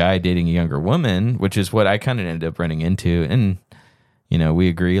older guy dating a younger woman, which is what I kind of ended up running into, and we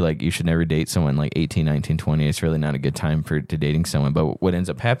agree, like, you should never date someone like 18, 19, 20. It's really not a good time to dating someone. But what ends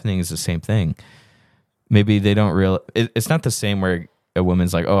up happening is the same thing. Maybe they don't realize... It's not the same where a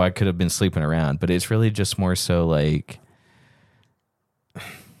woman's like, oh, I could have been sleeping around. But it's really just more so like... I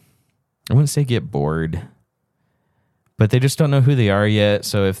wouldn't say get bored. But they just don't know who they are yet.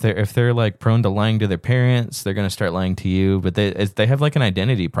 So if they're like prone to lying to their parents, they're going to start lying to you. But they have like an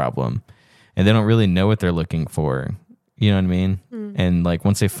identity problem. And they don't really know what they're looking for. You know what I mean? Mm. And like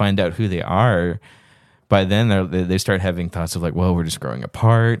once they find out who they are, by then they start having thoughts of like, well, we're just growing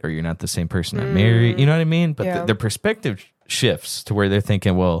apart, or you're not the same person I married. You know what I mean? But their perspective shifts to where they're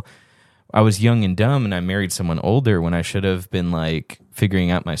thinking, well, I was young and dumb and I married someone older when I should have been like figuring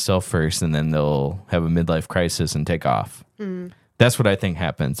out myself first, and then they'll have a midlife crisis and take off. Mm. That's what I think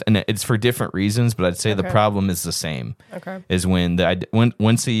happens. And it's for different reasons, but I'd say the problem is the same. Okay. Is when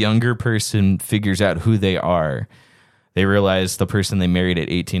once a younger person figures out who they are, they realize the person they married at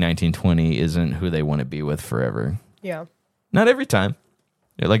 18, 19, 20 isn't who they want to be with forever. Yeah. Not every time.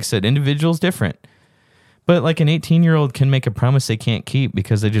 Like I said, individual's different. But like an 18-year-old can make a promise they can't keep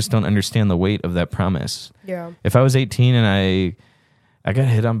because they just don't understand the weight of that promise. Yeah. If I was 18 and I got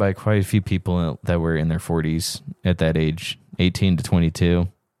hit on by quite a few people that were in their 40s at that age, 18 to 22.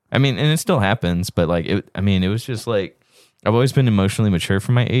 I mean, and it still happens, but like, it was just like, I've always been emotionally mature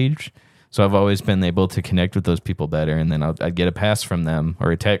for my age. So I've always been able to connect with those people better, and then I'd get a pass from them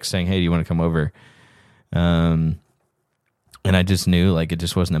or a text saying, "Hey, do you want to come over?" And I just knew like it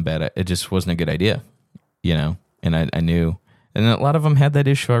just wasn't a good idea, And I knew, and a lot of them had that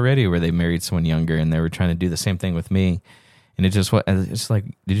issue already where they married someone younger and they were trying to do the same thing with me, and it's like,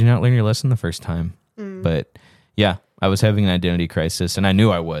 did you not learn your lesson the first time? Mm. But yeah, I was having an identity crisis, and I knew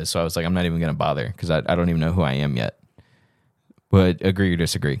I was, so I was like, I'm not even going to bother because I don't even know who I am yet. But agree or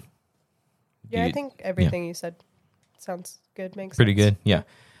disagree? Yeah, I think everything you said sounds good. Makes pretty sense. Good. Yeah,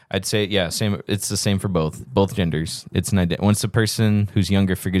 I'd say same. It's the same for both genders. It's once the person who's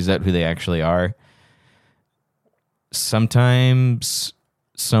younger figures out who they actually are. Sometimes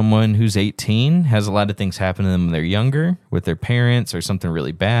someone who's 18 has a lot of things happen to them when they're younger with their parents or something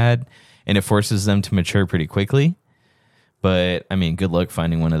really bad, and it forces them to mature pretty quickly. But I mean, good luck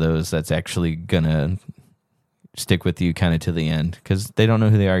finding one of those that's actually gonna stick with you kind of to the end, because they don't know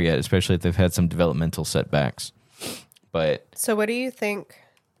who they are yet, especially if they've had some developmental setbacks. But so what do you think,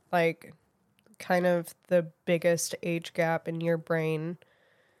 like, kind of the biggest age gap in your brain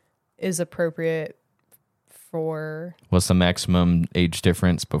is appropriate for? What's the maximum age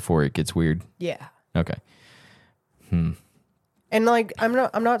difference before it gets weird? Yeah. Okay. And like, I'm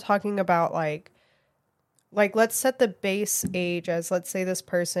not talking about like let's set the base age as, let's say this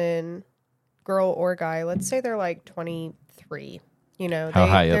person, girl or guy, let's say they're like 23. You know, how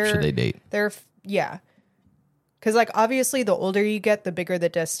high up should they date? Yeah. Because, like, obviously, the older you get, the bigger the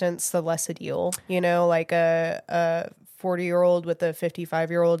distance, the less a deal. You know, like a 40-year-old with a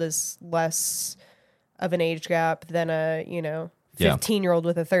 55-year-old is less of an age gap than a, 15-year-old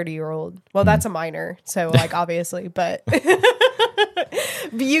with a 30-year-old. Well, that's a minor, so, like, obviously, but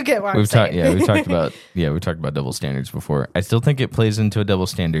you get what I'm saying. We talked about double standards before. I still think it plays into a double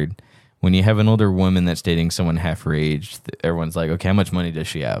standard. When you have an older woman that's dating someone half her age, everyone's like, okay, how much money does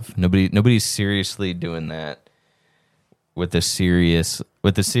she have? Nobody's seriously doing that. With a serious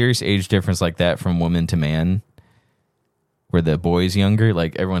age difference like that from woman to man, where the boy's younger,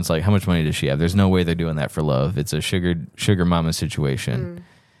 like everyone's like, how much money does she have? There's no way they're doing that for love. It's a sugar mama situation.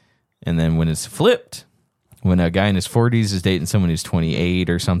 And then when it's flipped, when a guy in his 40s is dating someone who's 28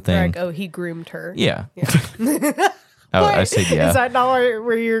 or something, like, oh, he groomed her. Yeah. I said yeah. Is that not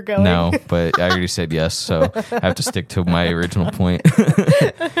where you're going? No, but I already said yes, so I have to stick to my original point.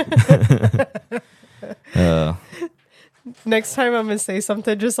 Next time I'm going to say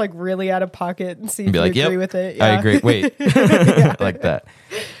something just like really out of pocket and see if you agree with it. Yeah. I agree. Wait. Like that.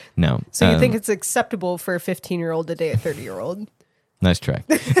 No. So you think it's acceptable for a 15-year-old to date a 30-year-old? Nice try.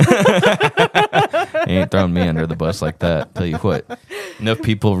 You ain't throwing me under the bus like that. Tell you what. Enough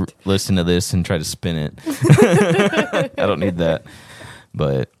people listen to this and try to spin it. I don't need that.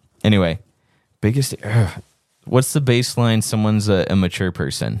 But anyway, what's the baseline someone's a mature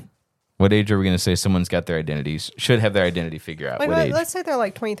person? What age are we going to say someone's got their identities, should have their identity figured out? Like, what age? Let's say they're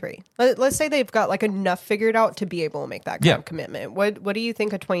like 23. Let's say they've got like enough figured out to be able to make that kind of commitment. What do you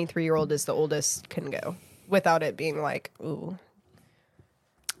think a 23-year-old is the oldest can go without it being like, ooh?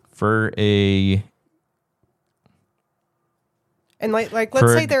 And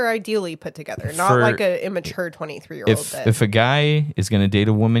let's say they're ideally put together, not like an immature 23-year-old. If a guy is going to date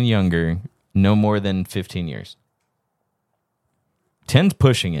a woman younger, no more than 15 years. 10's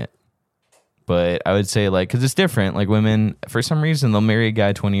pushing it. But I would say, like, because it's different. Like, women, for some reason, they'll marry a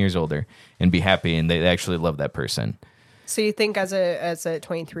guy 20 years older and be happy, and they actually love that person. So you think as a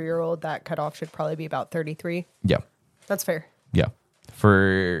 23-year-old, that cutoff should probably be about 33? Yeah. That's fair. Yeah.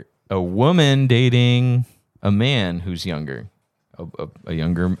 For a woman dating a man who's younger, a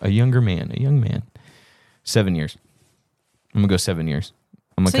young man, 7 years. I'm gonna go 7 years.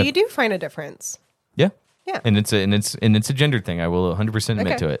 You do find a difference. Yeah. Yeah. And it's a gender thing. I will 100%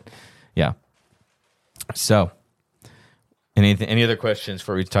 admit to it. Yeah. So, any other questions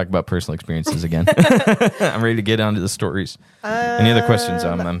before we talk about personal experiences again? I'm ready to get on to the stories. Any other questions?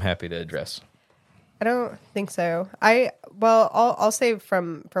 I'm happy to address. I don't think so. I'll say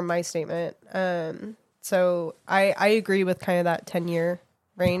from my statement. So I agree with kind of that 10-year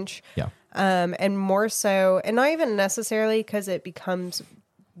range. Yeah. And more so, and not even necessarily because it becomes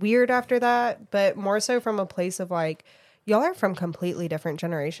weird after that, but more so from a place of like, y'all are from completely different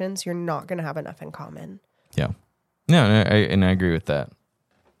generations. You're not going to have enough in common. Yeah. No, I agree with that.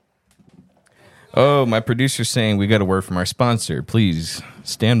 Oh, my producer's saying we got a word from our sponsor. Please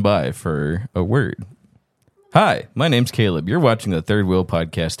stand by for a word. Hi, my name's Caleb. You're watching the Third Wheel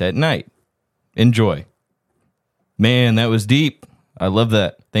Podcast at night. Enjoy. Man, that was deep. I love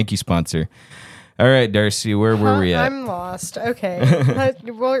that. Thank you, sponsor. All right, Darcy, where were we at? I'm lost. Okay.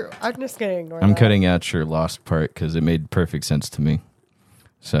 I'm just going to ignore I'm that. cutting out your lost part because it made perfect sense to me.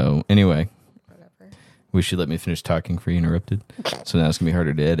 So, anyway. Whatever. Wish you let me finish talking before you interrupted. So now it's going to be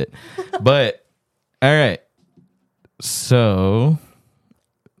harder to edit. But, all right. So,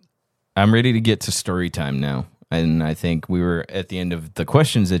 I'm ready to get to story time now. And I think we were at the end of the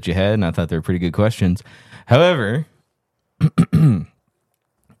questions that you had, and I thought they were pretty good questions. However,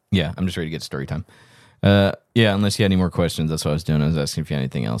 yeah, I'm just ready to get to story time. Yeah, unless you had any more questions, that's what I was doing. I was asking if you had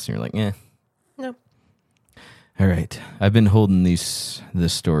anything else, and you're like, No. All right. I've been holding this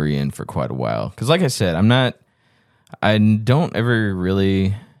story in for quite a while. Because like I said, I don't ever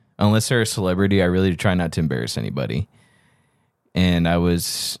really, unless they're a celebrity, I really try not to embarrass anybody. And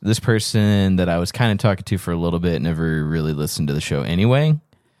this person that I was kind of talking to for a little bit never really listened to the show anyway.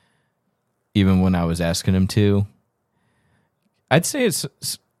 even when I was asking him to. I'd say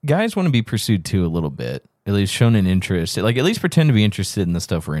guys want to be pursued too a little bit, at least shown an interest, like at least pretend to be interested in the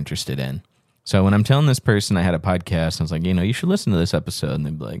stuff we're interested in. So when I'm telling this person I had a podcast, I was like, you should listen to this episode, and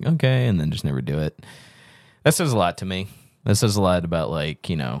they'd be like, okay, and then just never do it. That says a lot to me. That says a lot about, like,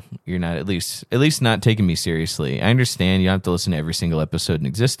 you're not at least not taking me seriously. I understand you don't have to listen to every single episode in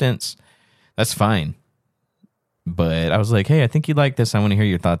existence. That's fine. But I was like, hey, I think you'd like this. I want to hear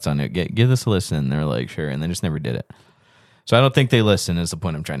your thoughts on it. Give this a listen. And they're like, sure. And they just never did it. So I don't think they listen is the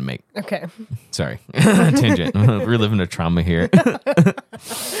point I'm trying to make. Okay. Sorry. Tangent. We're living a trauma here.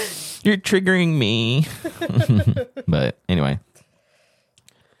 You're triggering me. But anyway.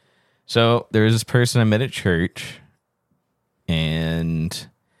 So there was this person I met at church. And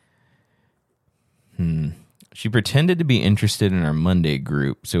she pretended to be interested in our Monday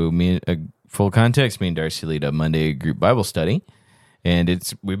group. So full context, me and Darcy lead a Monday group Bible study. And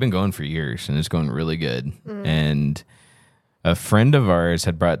we've been going for years, and it's going really good. And a friend of ours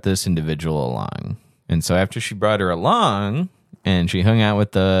had brought this individual along. And so after she brought her along and she hung out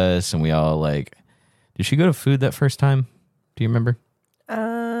with us, and we all like, did she go to food that first time? Do you remember?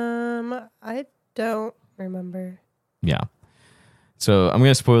 I don't remember. Yeah. So I'm going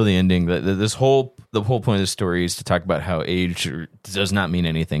to spoil the ending. The whole point of the story is to talk about how age does not mean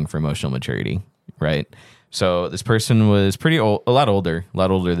anything for emotional maturity, right? So this person was pretty old, a lot older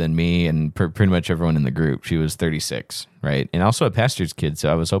than me and pretty much everyone in the group. She was 36, right? And also a pastor's kid,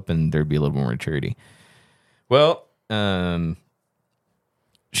 so I was hoping there'd be a little more maturity. Well,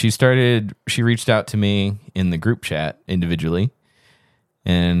 she reached out to me in the group chat individually,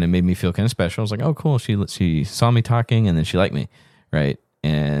 and it made me feel kind of special. I was like, oh, cool. She saw me talking, and then she liked me, right?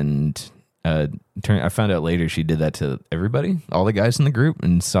 And I found out later she did that to everybody, all the guys in the group,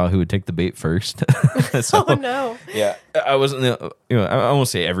 and saw who would take the bait first. So, oh no! Yeah, I wasn't. I won't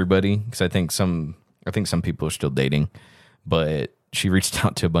say everybody, because I think some people are still dating, but she reached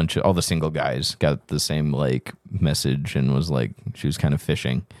out to all the single guys, got the same like message, and was like, she was kind of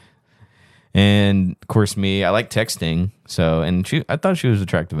fishing. And of course, I like texting, so I thought she was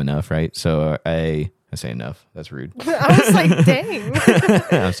attractive enough, right? So I say enough. That's rude. I was like, dang.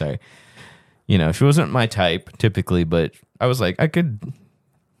 I'm sorry. She wasn't my type typically, but I was like, I could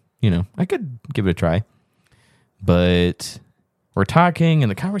give it a try. But we're talking and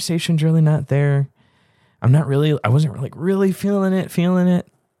the conversation's really not there. I wasn't like really feeling it.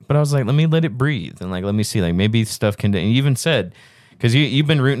 But I was like, let it breathe. And like, let me see, like maybe stuff can, and you even said, because you've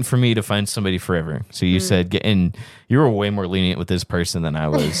been rooting for me to find somebody forever. So you said, and you were way more lenient with this person than I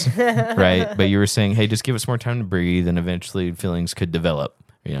was, right? But you were saying, hey, just give us more time to breathe, and eventually feelings could develop.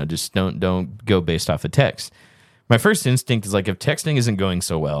 Just don't go based off of text. My first instinct is like, if texting isn't going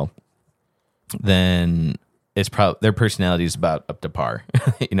so well, then it's probably their personality is about up to par.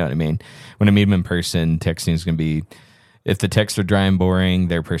 You know what I mean? When I meet them in person, texting is going to be, if the texts are dry and boring,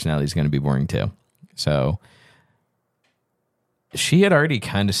 their personality is going to be boring too. So she had already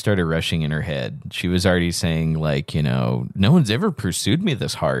kind of started rushing in her head. She was already saying like, no one's ever pursued me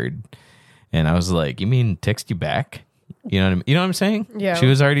this hard. And I was like, you mean text you back? You know what I'm saying? Yeah. She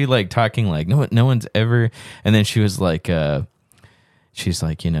was already like talking like, no one's ever. And then she was like, she's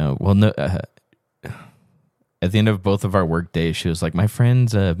like, well, no. At the end of both of our work days, she was like, my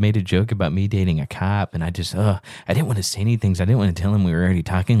friends made a joke about me dating a cop, and I just, I didn't want to say anything, so I didn't want to tell him we were already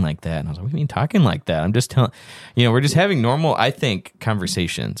talking like that. And I was like, what do you mean talking like that? I'm just telling, we're just having normal, I think,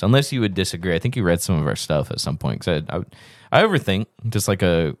 conversations. Unless you would disagree. I think you read some of our stuff at some point. Because I overthink, just like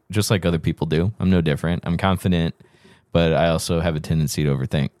other people do. I'm no different. I'm confident, but I also have a tendency to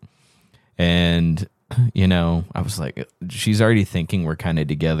overthink. And I was like, she's already thinking we're kind of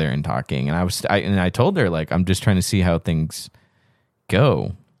together and talking. And I told her, like, I'm just trying to see how things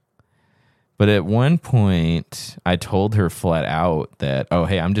go. But at one point, I told her flat out that, oh,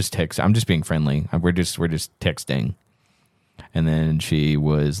 hey, I'm just being friendly. We're just texting. And then she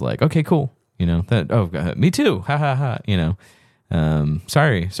was like, okay, cool. Me too. Ha ha ha.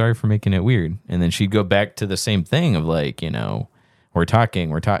 Sorry for making it weird. And then she'd go back to the same thing of like, we're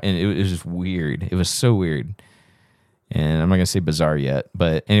talking, and it was just weird. It was so weird. And I'm not going to say bizarre yet,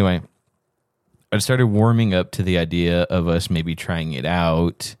 but anyway, I started warming up to the idea of us maybe trying it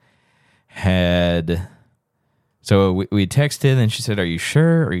out. So we texted, and she said, are you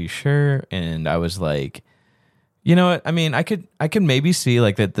sure? And I was like, you know what? I mean, I could maybe see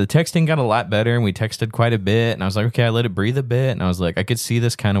like that the texting got a lot better, and we texted quite a bit, and I was like, okay, I let it breathe a bit, and I was like, I could see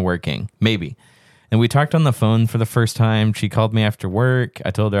this kind of working, maybe. And we talked on the phone for the first time. She called me after work.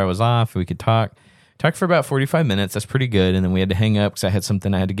 I told her I was off. We could talk. Talked for about 45 minutes. That's pretty good. And then we had to hang up because I had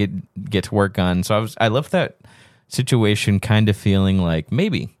something I had to get to work on. So I left that situation kind of feeling like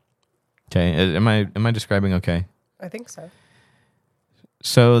maybe. Okay. Am I describing okay? I think so.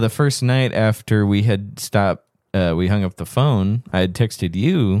 So the first night after we had stopped, we hung up the phone, I had texted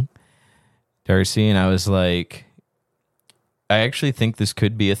you, Darcy, and I was like, I actually think this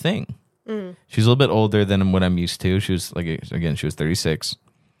could be a thing. She's a little bit older than what I'm used to. She was she was 36.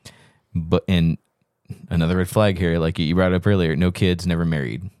 But and another red flag here, like you brought up earlier, no kids, never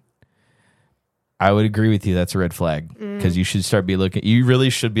married. I would agree with you. That's a red flag because you really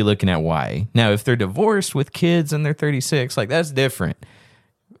should be looking at why. Now, if they're divorced with kids and they're 36, like that's different.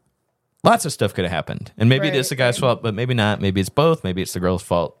 Lots of stuff could have happened. And maybe it is the guy's fault, but maybe not. Maybe it's both. Maybe it's the girl's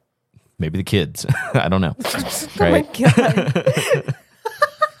fault. Maybe the kids. I don't know. Right? Oh my God.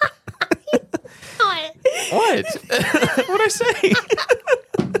 What? What'd I say? You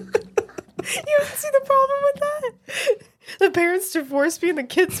don't see the problem with that? The parents' divorce being the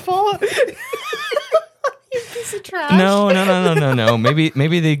kid's fault? You piece of trash. No.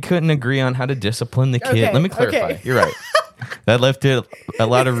 Maybe they couldn't agree on how to discipline the kid. Okay, Let me clarify. okay. You're right. That left it a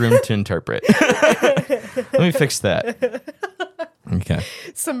lot of room to interpret. Let me fix that. Okay.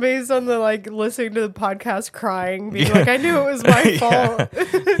 Somebody's on the listening to the podcast crying, being like, I knew it was my fault.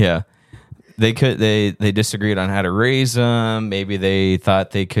 Yeah. They disagreed on how to raise them. Maybe they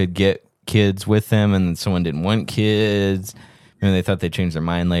thought they could get kids with them and someone didn't want kids. Maybe they thought they'd change their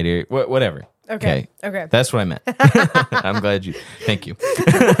mind later. Whatever. Okay. That's what I meant. I'm glad you. Thank you.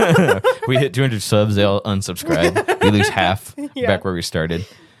 We hit 200 subs. They all unsubscribe. We lose half back where we started.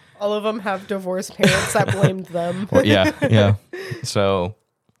 All of them have divorced parents that blamed them. Yeah. So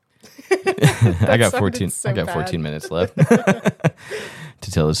I got 14. So I got bad. 14 minutes left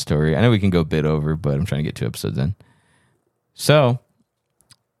to tell the story. I know we can go a bit over, but I'm trying to get 2 episodes in. So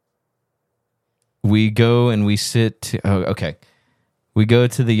we go and we sit. We go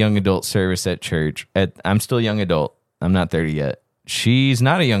to the young adult service at church. I'm still a young adult. I'm not 30 yet. She's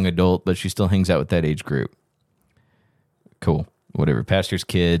not a young adult, but she still hangs out with that age group. Cool. Whatever. Pastor's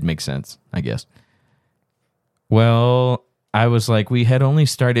kid makes sense, I guess. Well, I was like, we had only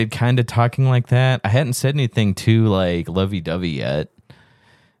started kind of talking like that. I hadn't said anything too lovey-dovey yet.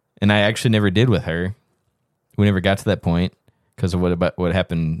 And I actually never did with her. We never got to that point because of what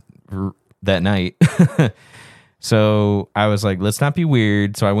happened that night. So I was like, let's not be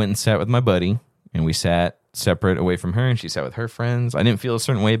weird. So I went and sat with my buddy, and we sat separate away from her, and she sat with her friends. I didn't feel a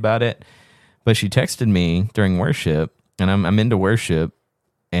certain way about it, but she texted me during worship, and I'm into worship,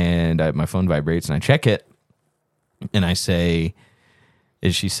 and my phone vibrates, and I check it, and I say,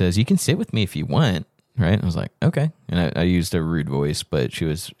 she says, you can sit with me if you want, right? I was like, okay. And I used a rude voice, but she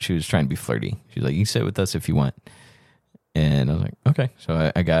was trying to be flirty. She's like, you can sit with us if you want. And I was like, okay.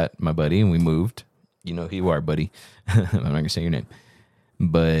 So I got my buddy, and we moved. You know who you are, buddy. I'm not going to say your name.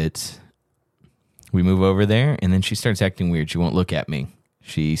 But we move over there, and then she starts acting weird. She won't look at me.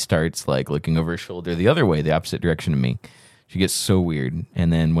 She starts looking over her shoulder the other way, the opposite direction of me. She gets so weird.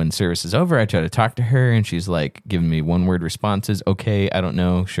 And then when service is over, I try to talk to her, and she's giving me one-word responses. Okay, I don't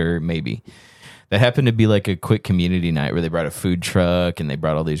know, sure, maybe. That happened to be a quick community night where they brought a food truck, and they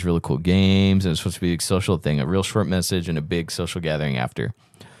brought all these really cool games, and it was supposed to be a big social thing, a real short message and a big social gathering after.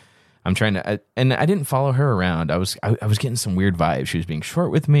 I'm trying to, and I didn't follow her around. I was getting some weird vibes. She was being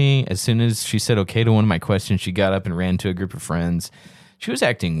short with me. As soon as she said okay to one of my questions, she got up and ran to a group of friends. She was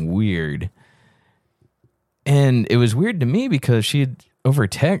acting weird. And it was weird to me because over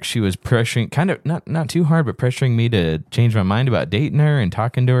text, she was pressuring, kind of, not too hard, but pressuring me to change my mind about dating her and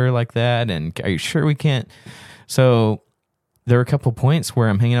talking to her like that. And are you sure we can't? So there were a couple points where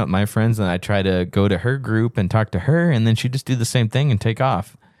I'm hanging out with my friends, and I try to go to her group and talk to her, and then she'd just do the same thing and take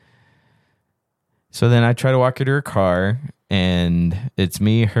off. So then I try to walk her to her car, and it's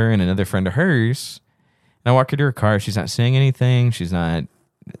me, her, and another friend of hers. And I walk her to her car. She's not saying anything. She's not,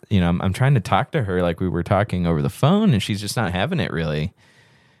 I'm trying to talk to her like we were talking over the phone, and she's just not having it really.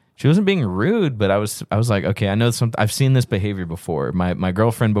 She wasn't being rude, but I was like, okay, I know I've seen this behavior before. My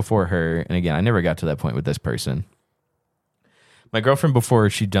girlfriend before her, and again, I never got to that point with this person. My girlfriend before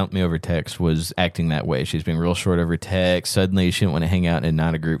she dumped me over text was acting that way. She's being real short over text. Suddenly she didn't want to hang out in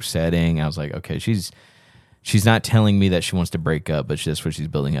not a group setting. I was like, okay, she's not telling me that she wants to break up, but that's what she's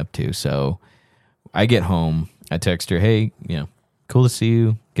building up to. So I get home. I text her, hey, cool to see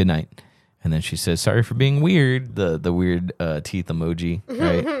you. Good night. And then she says, sorry for being weird, the weird teeth emoji,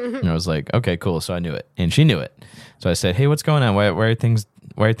 right? And I was like, okay, cool. So I knew it. And she knew it. So I said, hey, what's going on? Why are things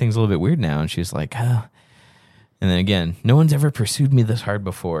a little bit weird now? And she's like, oh. And then again, no one's ever pursued me this hard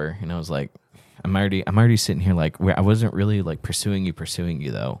before. And I was like, I'm already sitting here I wasn't really pursuing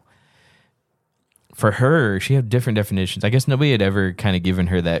you though. For her, she had different definitions. I guess nobody had ever kind of given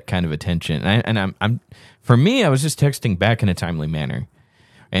her that kind of attention. And I'm for me, I was just texting back in a timely manner.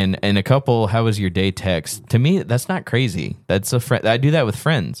 And a couple, how was your day text? To me, that's not crazy. That's a friend. I do that with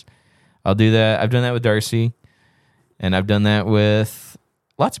friends. I'll do that. I've done that with Darcy, and I've done that with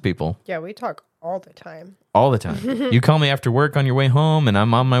lots of people. Yeah, we talk all the time. All the time. You call me after work on your way home, and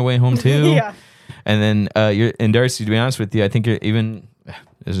I'm on my way home too. Yeah. And then and Darcy, to be honest with you, I think you're even,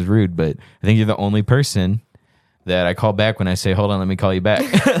 this is rude, but I think you're the only person that I call back when I say, hold on, let me call you back.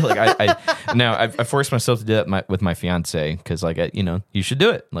 Like I forced myself to do that with my fiance, because like, you should do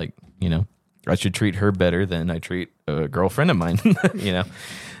it. Like, I should treat her better than I treat a girlfriend of mine,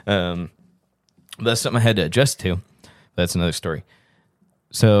 That's something I had to adjust to. That's another story.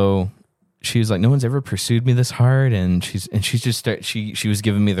 So she was like, no one's ever pursued me this hard. And she's just she was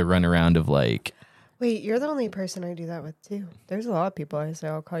giving me the runaround of like, wait, you're the only person I do that with too. There's a lot of people I say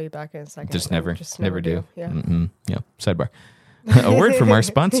I'll call you back in a second. Just never do. Yeah. Mm-mm. Yeah. Sidebar. A word from our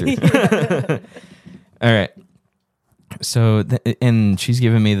sponsor. All right. So, and she's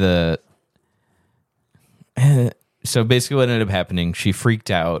giving me the. So basically, what ended up happening? She freaked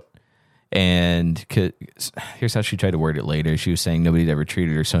out, and here's how she tried to word it later. She was saying nobody'd ever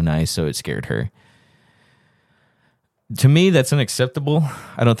treated her so nice, so it scared her. To me, that's unacceptable.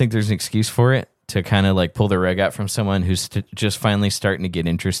 I don't think there's an excuse for it, to kind of like pull the rug out from someone who's just finally starting to get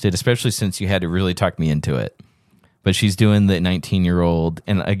interested, especially since you had to really talk me into it. But she's doing the 19-year-old.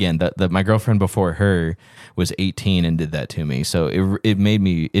 And again, my girlfriend before her was 18 and did that to me. So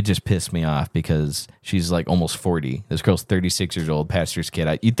it just pissed me off, because she's like almost 40. This girl's 36 years old, pastor's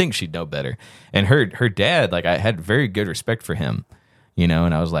kid. You'd think she'd know better. And her dad, like, I had very good respect for him, and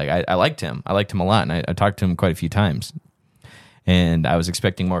I was like, I liked him. I liked him a lot. And I talked to him quite a few times. And I was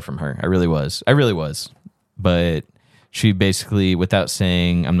expecting more from her. I really was. But she basically, without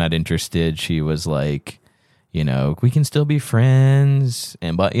saying I'm not interested, she was like, we can still be friends.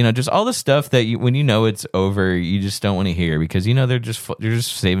 But just all the stuff that when it's over, you just don't want to hear, because they're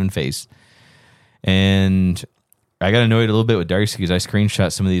just saving face. And I got annoyed a little bit with Darcy, because I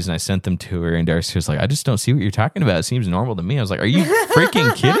screenshot some of these and I sent them to her, and Darcy was like, I just don't see what you're talking about. It seems normal to me. I was like, are you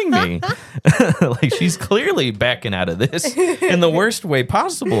freaking kidding me? Like, she's clearly backing out of this in the worst way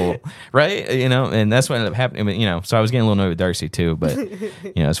possible, right? And that's what ended up happening. So I was getting a little annoyed with Darcy too, but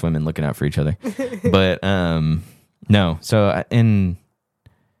it's women looking out for each other. But no. So and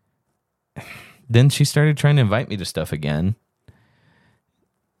then she started trying to invite me to stuff again.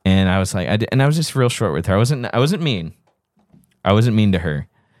 And I was like, I was just real short with her. I wasn't mean. I wasn't mean to her,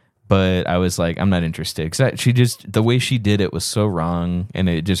 but I was like, I'm not interested, because the way she did it was so wrong, and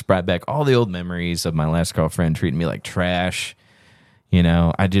it just brought back all the old memories of my last girlfriend treating me like trash.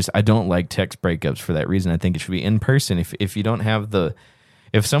 I don't like text breakups for that reason. I think it should be in person. If you don't have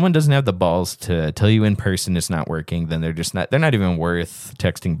if someone doesn't have the balls to tell you in person it's not working, then they're not even worth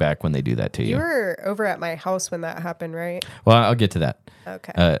texting back when they do that to you. You were over at my house when that happened, right? Well, I'll get to that.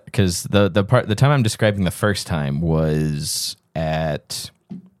 Okay. Because the time I'm describing the first time was at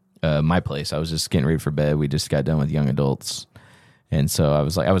my place. I was just getting ready for bed. We just got done with young adults. And so I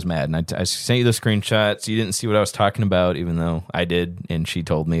was mad, and I sent you the screenshots. You didn't see what I was talking about, even though I did. And she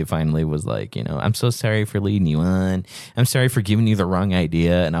told me, finally, was like, I'm so sorry for leading you on. I'm sorry for giving you the wrong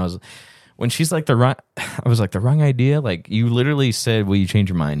idea. And when she's like I was like, the wrong idea? Like, you literally said, will you change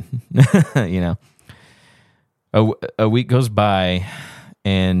your mind? A week goes by,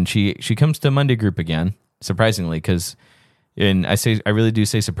 and she comes to Monday group again, surprisingly, and I really do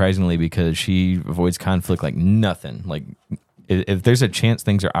say surprisingly, because she avoids conflict like nothing. Like, if there's a chance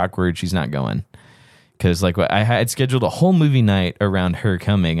things are awkward, she's not going. Because like I had scheduled a whole movie night around her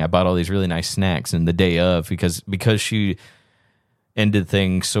coming. I bought all these really nice snacks, and the day of, because she ended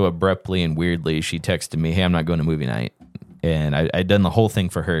things so abruptly and weirdly, she texted me, hey, I'm not going to movie night. And I'd done the whole thing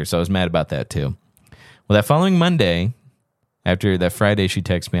for her, so I was mad about that too. Well, that following Monday, after that Friday, she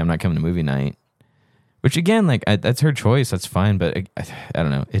texted me, I'm not coming to movie night. Which again, like that's her choice, that's fine. But I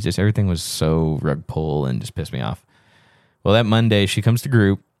don't know. It's just everything was so rug pull and just pissed me off. Well, that Monday, she comes to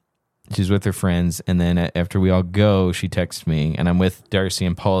group. She's with her friends. And then after we all go, she texts me. And I'm with Darcy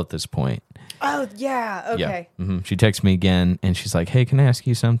and Paul at this point. Oh, yeah. Okay. Yeah. Mm-hmm. She texts me again. And she's like, hey, can I ask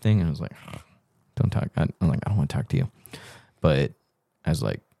you something? And I was like, don't talk. I'm like, I don't want to talk to you. But I was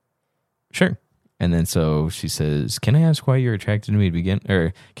like, sure. And then so she says, can I ask why you're attracted to me to begin?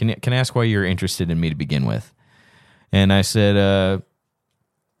 Or can I ask why you're interested in me to begin with? And I said,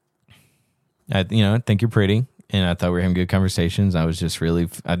 I think you're pretty. And I thought we were having good conversations. I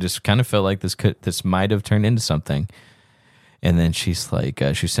just kind of felt like this might have turned into something. And then she's like,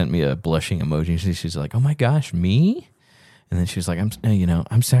 she sent me a blushing emoji. She's like, oh my gosh, me? And then she was like,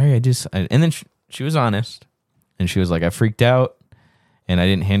 I'm sorry. And then she was honest. And she was like, I freaked out and I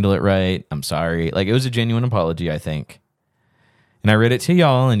didn't handle it right. I'm sorry. Like, it was a genuine apology, I think. And I read it to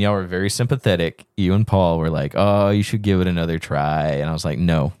y'all, and y'all were very sympathetic. You and Paul were like, "Oh, you should give it another try." And I was like,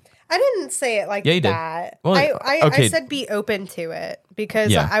 "No." I didn't say it like Yeah, you did. that. Well, I okay. said be open to it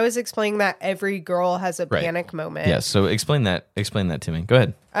because Yeah. I was explaining that every girl has a Right. panic moment. Yeah, so explain that to me. Go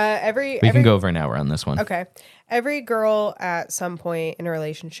ahead. We We can go over an hour on this one. Okay. Every girl at some point in a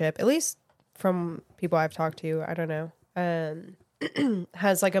relationship, at least from people I've talked to, I don't know,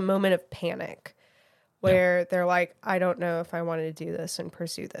 has like a moment of panic where they're like, I don't know if I want to do this and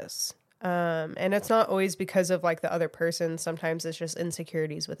pursue this. And it's not always because of like the other person. Sometimes it's just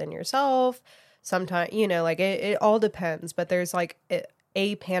insecurities within yourself. Sometimes, like it all depends, but there's like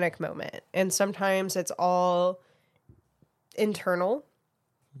a panic moment. And sometimes it's all internal.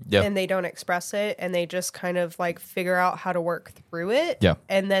 Yeah. And they don't express it, and they just kind of like figure out how to work through it. Yeah.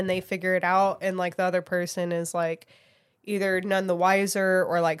 And then they figure it out, and like the other person is like either none the wiser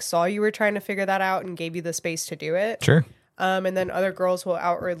or like saw you were trying to figure that out and gave you the space to do it. Sure. And then other girls will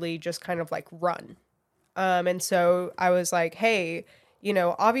outwardly just kind of like run. And so I was like, hey,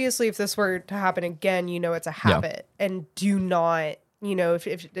 obviously if this were to happen again, it's a habit, and do not,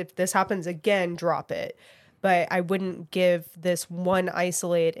 if this happens again, drop it. But I wouldn't give this one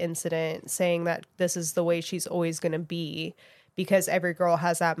isolated incident saying that this is the way she's always going to be, because every girl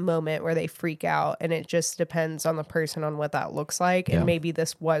has that moment where they freak out, and it just depends on the person on what that looks like. Yeah. And maybe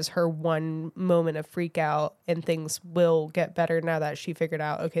this was her one moment of freak out, and things will get better now that she figured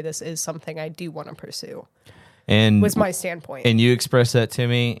out, okay, this is something I do want to pursue. And Was my standpoint. And you expressed that to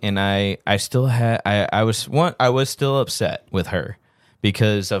me, and I still had I was still upset with her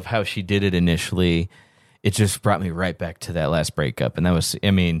because of how she did it initially. It just brought me right back to that last breakup. And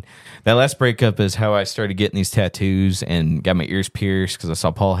that last breakup is how I started getting these tattoos and got my ears pierced because I saw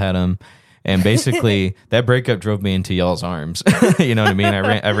Paul had them. And basically, that breakup drove me into y'all's arms. You know what I mean?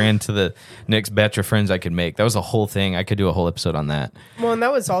 I ran to the next batch of friends I could make. That was a whole thing. I could do a whole episode on that. Well, and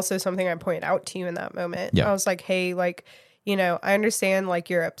that was also something I pointed out to you in that moment. Yeah. I was like, hey, like, I understand like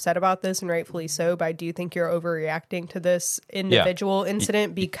you're upset about this, and rightfully so, but I do think you're overreacting to this individual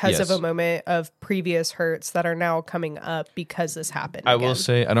incident because of yes. a moment of previous hurts that are now coming up because this happened. I will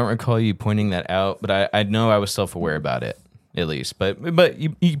say, I don't recall you pointing that out, but I know I was self-aware about it, at least. But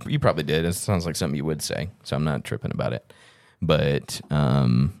you probably did. It sounds like something you would say, so I'm not tripping about it. But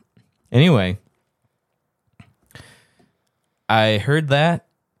anyway, I heard that,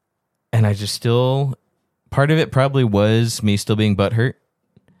 and I just still... Part of it probably was me still being butthurt.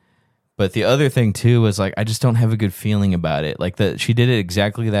 But the other thing, too, was like, I just don't have a good feeling about it. Like, she did it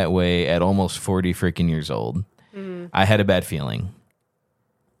exactly that way at almost 40 freaking years old. I had a bad feeling.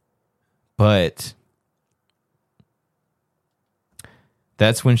 But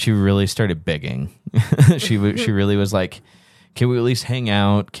that's when she really started begging. She really was like, can we at least hang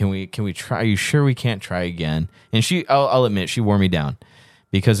out? Can we try? Are you sure we can't try again? And I'll admit, she wore me down.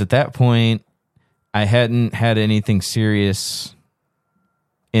 Because at that point, I hadn't had anything serious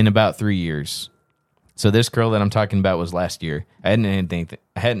in about 3 years. So this girl that I'm talking about was last year. I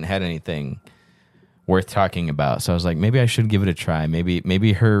hadn't had anything worth talking about. So I was like, maybe I should give it a try. Maybe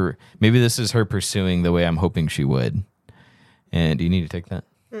this is her pursuing the way I'm hoping she would. And do you need to take that?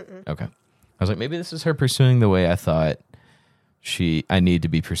 Mm-mm. Okay. I was like, maybe this is her pursuing the way I thought I need to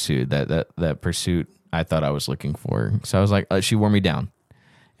be pursued. That pursuit I thought I was looking for. So I was like, she wore me down.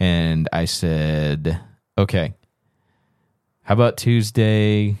 And I said, okay, how about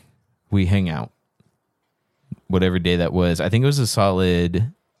Tuesday we hang out? Whatever day that was. I think it was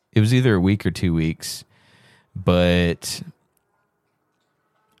it was either a week or 2 weeks. But,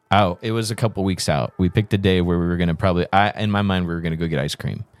 it was a couple weeks out. We picked a day where we were going to in my mind, we were going to go get ice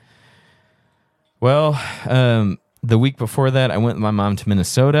cream. Well, the week before that, I went with my mom to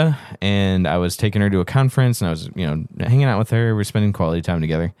Minnesota, and I was taking her to a conference, and I was, hanging out with her. We're spending quality time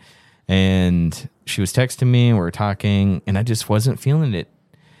together, and she was texting me, and we were talking, and I just wasn't feeling it.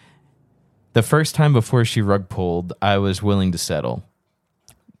 The first time before she rug pulled, I was willing to settle.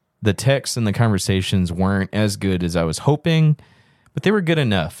 The texts and the conversations weren't as good as I was hoping, but they were good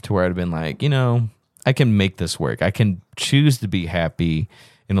enough to where I'd have been like, I can make this work. I can choose to be happy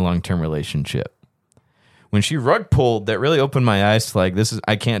in a long-term relationship. When she rug pulled, that really opened my eyes to like,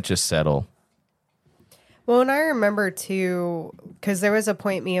 I can't just settle. Well, and I remember too, because there was a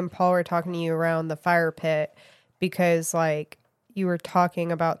point me and Paul were talking to you around the fire pit, because like you were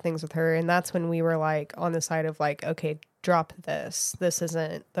talking about things with her, and that's when we were like on the side of like, okay, drop this. This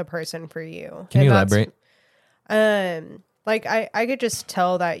isn't the person for you. Can you elaborate? Like I could just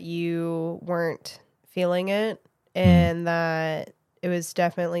tell that you weren't feeling it, and that it was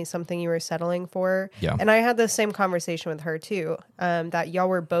definitely something you were settling for. Yeah. And I had the same conversation with her too, that y'all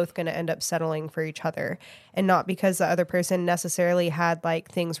were both going to end up settling for each other, and not because the other person necessarily had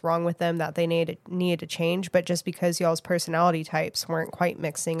like things wrong with them that they needed to change, but just because y'all's personality types weren't quite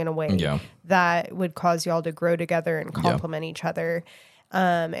mixing in a way that would cause y'all to grow together and complement each other.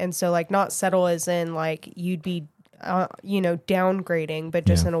 And so like not settle as in like you'd be, downgrading, but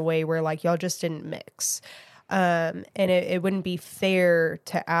just in a way where like y'all just didn't mix. And it wouldn't be fair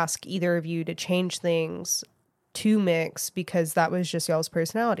to ask either of you to change things to mix because that was just y'all's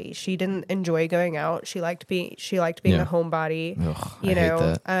personality. She didn't enjoy going out. She liked being a homebody. Ugh, I hate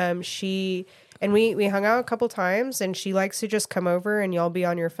that. We hung out a couple times, and she likes to just come over and y'all be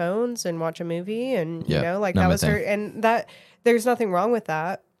on your phones and watch a movie, and that was her. And that there's nothing wrong with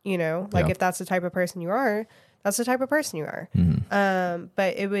that. If that's the type of person you are, that's the type of person you are. Mm-hmm.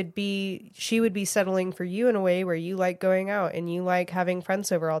 But she would be settling for you in a way where you like going out and you like having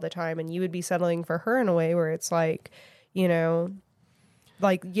friends over all the time. And you would be settling for her in a way where it's like, it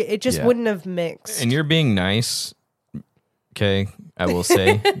just wouldn't have mixed. And you're being nice. Okay. I will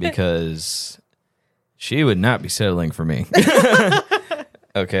say, because she would not be settling for me.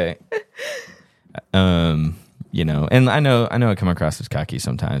 Okay. And I know I come across as cocky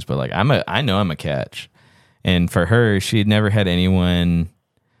sometimes, but like I know I'm a catch. And for her, she'd never had anyone.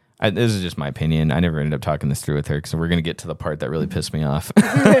 This is just my opinion. I never ended up talking this through with her because we're going to get to the part that really pissed me off. You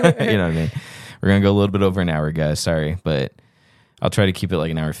know what I mean? We're going to go a little bit over an hour, guys. Sorry, but I'll try to keep it like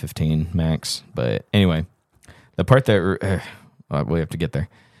an hour 15 max. But anyway, the part that we have to get there.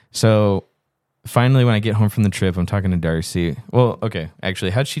 So finally, when I get home from the trip, I'm talking to Darcy. Well, okay. Actually,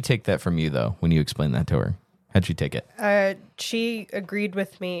 how'd she take that from you, though, when you explained that to her? How'd she take it? She agreed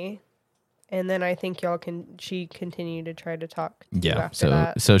with me. And then I think she continued to try to talk to you after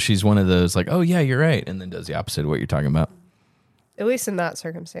that. So she's one of those like, oh yeah, you're right. And then does the opposite of what you're talking about. At least in that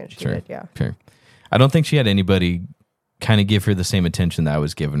circumstance, she did, yeah. Sure. I don't think she had anybody kind of give her the same attention that I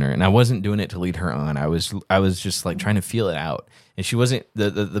was giving her. And I wasn't doing it to lead her on. I was just like trying to feel it out. And she wasn't,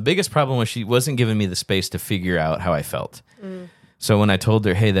 the biggest problem was she wasn't giving me the space to figure out how I felt. So when I told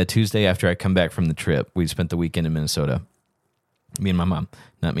her, hey, that Tuesday after I come back from the trip, we spent the weekend in Minnesota. Me and my mom,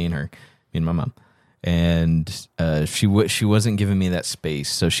 not me and her. Me and my mom. And she wasn't giving me that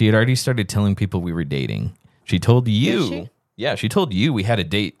space. So she had already started telling people we were dating. She told you. Did she? Yeah, she told you we had a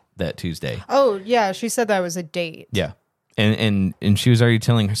date that Tuesday. Oh, yeah. She said that was a date. Yeah. And she was already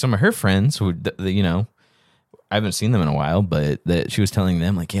telling some of her friends who, I haven't seen them in a while, but that she was telling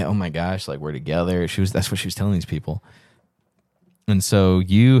them like, yeah, oh my gosh, like we're together. That's what she was telling these people. And so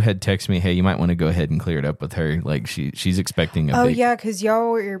you had texted me, hey, you might want to go ahead and clear it up with her. Like she's expecting a big... yeah, because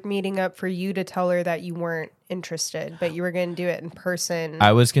y'all were meeting up for you to tell her that you weren't interested, but you were going to do it in person.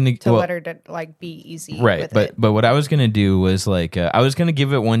 I was going to let her to like be easy. Right, but what I was going to do was like I was going to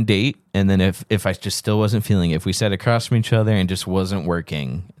give it one date, and then if I just still wasn't feeling it, if we sat across from each other and just wasn't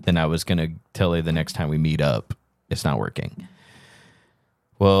working, then I was going to tell her the next time we meet up, it's not working.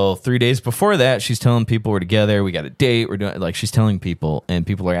 Well, 3 days before that, she's telling people we're together. We got a date. We're doing like she's telling people, and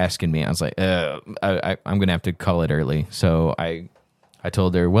people are asking me. I was like, I'm gonna have to call it early. So I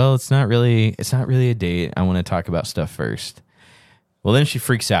told her, well, it's not really a date. I want to talk about stuff first. Well, then she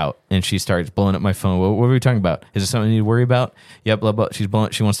freaks out and she starts blowing up my phone. What were we talking about? Is it something you need to worry about? Yep, blah blah. She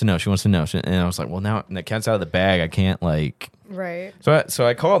wants to know. And I was like, well, now the cat's out of the bag. I can't like. Right. So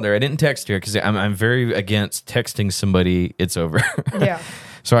I called her. I didn't text her because I'm very against texting somebody. It's over. Yeah.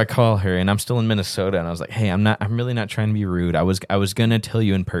 So I call her, and I'm still in Minnesota, and I was like, "Hey, I'm really not trying to be rude. I was gonna tell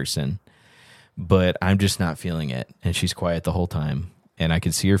you in person, but I'm just not feeling it." And she's quiet the whole time, and I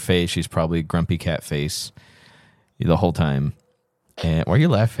could see her face. She's probably grumpy cat face the whole time. And why are you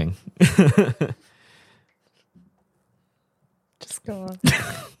laughing? Just go on.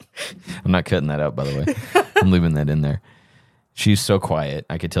 I'm not cutting that out, by the way. I'm leaving that in there. She's so quiet.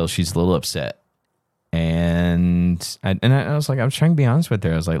 I could tell she's a little upset. And I was like, I was trying to be honest with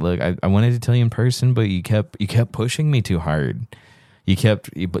her. I was like, look, I wanted to tell you in person, but you kept pushing me too hard.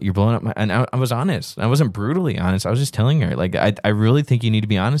 You're blowing up my, and I was honest. I wasn't brutally honest. I was just telling her, like, I really think you need to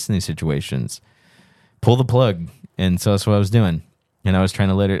be honest in these situations. Pull the plug. And so that's what I was doing. And I was trying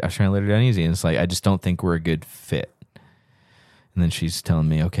to let her down easy. And it's like, I just don't think we're a good fit. And then she's telling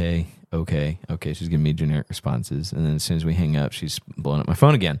me, okay. She's giving me generic responses. And then as soon as we hang up, she's blowing up my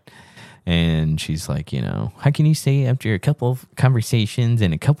phone again. And she's like, how can you say after a couple of conversations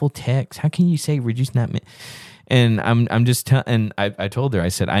and a couple texts, how can you say we're just not... And I'm just and I told her, I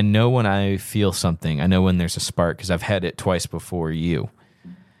said, I know when I feel something. I know when there's a spark because I've had it twice before you.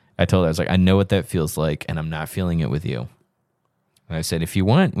 I told her, I was like, I know what that feels like, and I'm not feeling it with you. And I said, if you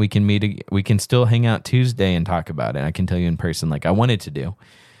want, we can we can still hang out Tuesday and talk about it. I can tell you in person like I wanted to do.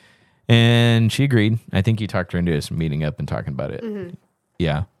 And she agreed. I think you talked her into us meeting up and talking about it. Mm-hmm.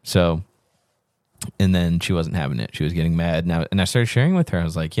 Yeah. So, and then she wasn't having it. She was getting mad. And I started sharing with her. I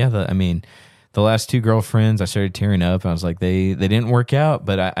was like, yeah, the last 2 girlfriends, I started tearing up. I was like, they didn't work out,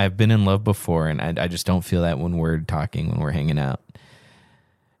 but I've been in love before. And I just don't feel that when we're talking, when we're hanging out.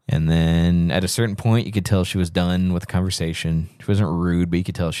 And then at a certain point, you could tell she was done with the conversation. She wasn't rude, but you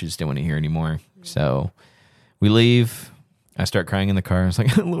could tell she just didn't want to hear anymore. So we leave. I start crying in the car. I was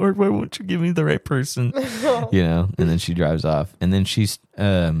like, Lord, why won't you give me the right person? And then she drives off. And then she's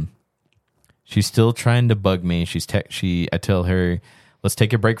still trying to bug me. I tell her, let's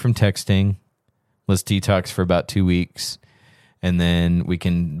take a break from texting. Let's detox for about 2 weeks. And then we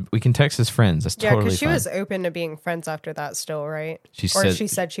can text as friends. That's totally fine. Yeah, because she was open to being friends after that still, right? She said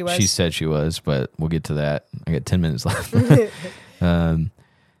she was? She said she was, but we'll get to that. I got 10 minutes left.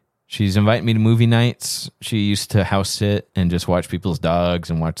 She's inviting me to movie nights. She used to house sit and just watch people's dogs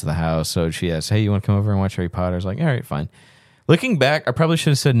and watch the house. So she asked, hey, you want to come over and watch Harry Potter? I was like, all right, fine. Looking back, I probably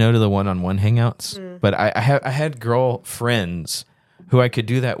should have said no to the one-on-one hangouts. But I had girl friends who I could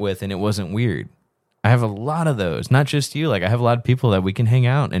do that with, and it wasn't weird. I have a lot of those, not just you. Like I have a lot of people that we can hang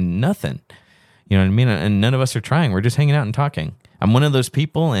out and nothing, you know what I mean? And none of us are trying. We're just hanging out and talking. I'm one of those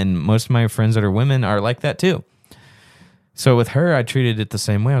people, and most of my friends that are women are like that too. So with her, I treated it the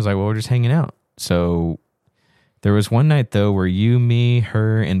same way. I was like, well, we're just hanging out. So there was one night though where you, me,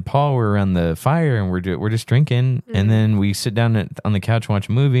 her, and Paul were around the fire, and we're just drinking, and then we sit down on the couch and watch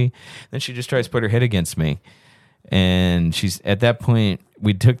a movie. Then she just tries to put her head against me, and she's at that point.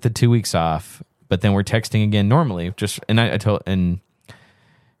 We took the 2 weeks off. But then we're texting again normally. And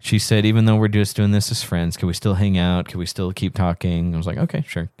she said, even though we're just doing this as friends, can we still hang out? Can we still keep talking? I was like, okay,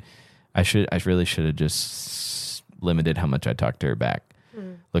 sure. I really should have just limited how much I talked to her back.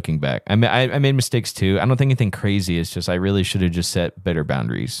 Looking back, I made mistakes too. I don't think anything crazy. It's just I really should have just set better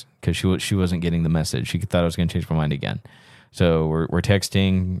boundaries because she wasn't getting the message. She thought I was going to change my mind again. So we're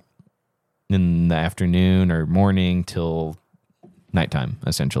texting in the afternoon or morning till nighttime,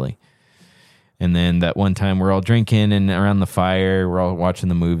 essentially. And then that one time we're all drinking and around the fire, we're all watching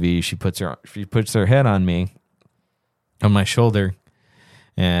the movie. She puts her head on me, on my shoulder,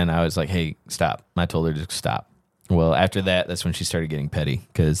 and I was like, "Hey, stop!" I told her to stop. Well, after that, that's when she started getting petty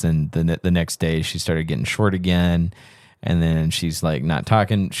because then the next day she started getting short again, and then she's like not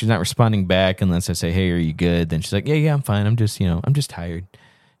talking. She's not responding back unless I say, "Hey, are you good?" Then she's like, "Yeah, I'm fine. I'm just tired."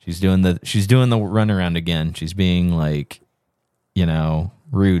 She's doing the runaround again. She's being like,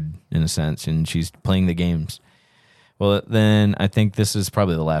 rude in a sense, and she's playing the games. Well, then I think this is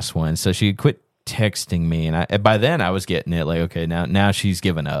probably the last one. So she quit texting me, and by then I was getting it. Like, okay, now she's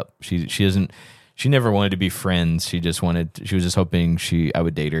given up. She never wanted to be friends. She was just hoping I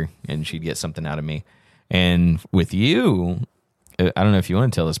would date her and she'd get something out of me. And with you, I don't know if you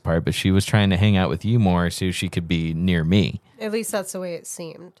want to tell this part, but she was trying to hang out with you more so she could be near me. At least that's the way it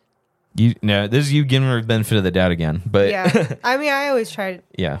seemed. This is you giving her the benefit of the doubt again. But yeah, I mean, I always try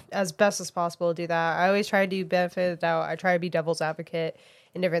as best as possible to do that. I always try to do benefit of the doubt. I try to be devil's advocate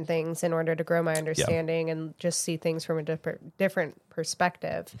in different things in order to grow my understanding and just see things from a different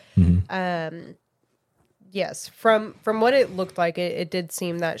perspective. Mm-hmm. Yes, from what it looked like, it did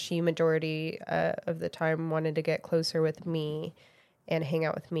seem that she majority of the time wanted to get closer with me and hang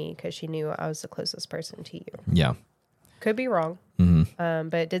out with me because she knew I was the closest person to you. Yeah. Could be wrong. Mm-hmm.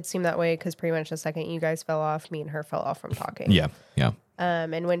 But it did seem that way because pretty much the second you guys fell off, me and her fell off from talking. Yeah.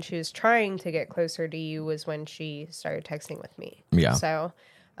 And when she was trying to get closer to you was when she started texting with me. Yeah. So,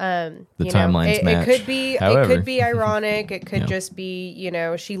 the timelines match. It could be ironic. It could just be,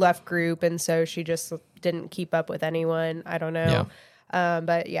 she left group and so she just didn't keep up with anyone. I don't know. Yeah.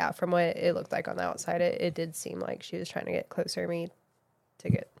 But yeah, from what it looked like on the outside, it did seem like she was trying to get closer to me to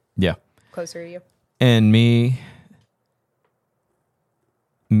get closer to you. And me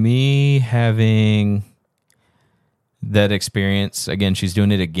having that experience again, she's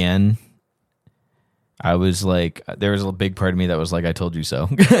doing it again. I was like, there was a big part of me that was like, I told you so.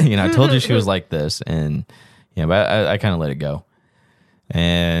 I told you she was like this, and but I kind of let it go.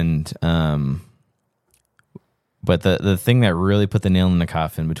 And but the thing that really put the nail in the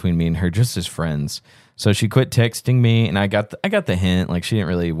coffin between me and her, just as friends. So she quit texting me, and I got the hint. Like she didn't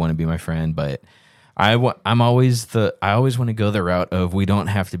really want to be my friend, but I always want to go the route of we don't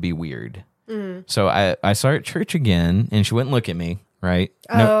have to be weird. Mm. So I saw her at church again, and she wouldn't look at me. Right?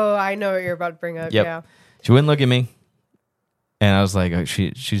 Oh, I know what you're about to bring up. Yep. Yeah. She wouldn't look at me, and I was like, oh,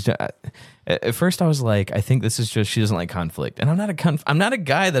 she's. At first, I was like, I think this is just she doesn't like conflict, and I'm not a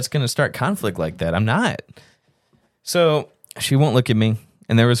guy that's going to start conflict like that. I'm not. So she won't look at me.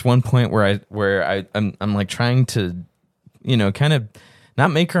 And there was one point where I'm like trying to, kind of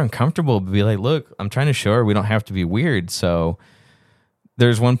not make her uncomfortable, but be like, look, I'm trying to show her we don't have to be weird. So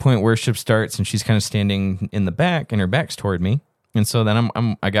there's one point worship starts and she's kind of standing in the back and her back's toward me. And so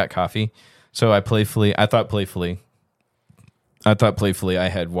then I got coffee. So I thought playfully I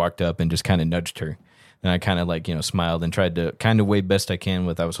had walked up and just kind of nudged her. And I kind of like, smiled and tried to kind of way best I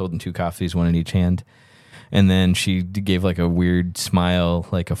can I was holding 2 coffees, one in each hand. And then she gave like a weird smile,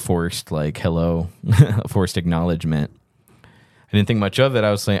 like a forced, like, hello, a forced acknowledgement. I didn't think much of it.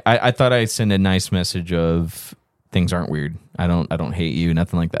 I was saying, I thought I'd send a nice message of things aren't weird. I don't hate you,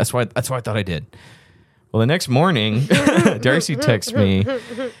 nothing like that. That's why I thought I did. Well, the next morning, Darcy texts me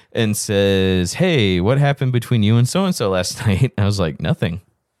and says, hey, what happened between you and so-and-so last night? I was like, nothing.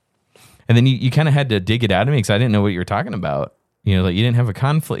 And then you kind of had to dig it out of me because I didn't know what you were talking about. Like you didn't have a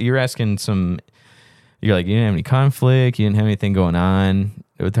conflict. You were asking you're like, you didn't have any conflict. You didn't have anything going on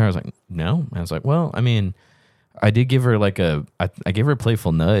with her. I was like, no. I was like, well, I mean, I did give her I gave her a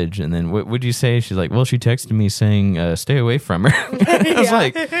playful nudge. And then what would you say? She's like, well, she texted me saying, stay away from her.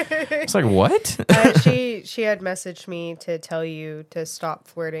 I was like, what? She had messaged me to tell you to stop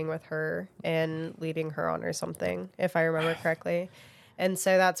flirting with her and leading her on or something, if I remember correctly. And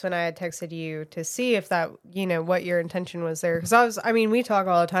so that's when I had texted you to see if that, what your intention was there. Because we talk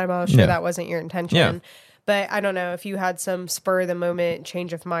all the time. I was sure that wasn't your intention. Yeah. But I don't know if you had some spur of the moment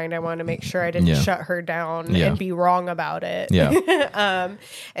change of mind. I wanted to make sure I didn't shut her down and be wrong about it. Yeah.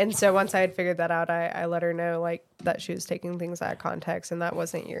 And so once I had figured that out, I let her know like that she was taking things out of context and that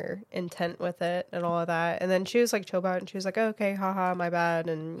wasn't your intent with it and all of that. And then she was like chill about it and she was like, oh, okay, haha, my bad.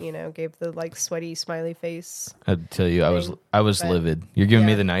 And, gave the like sweaty smiley face. I'd tell you, I was livid. You're giving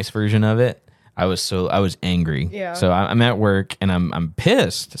me the nice version of it. I was angry. Yeah. So I'm at work and I'm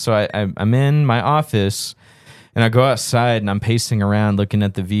pissed. So I'm in my office and I go outside and I'm pacing around, looking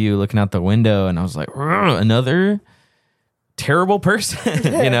at the view, looking out the window, and I was like, another terrible person,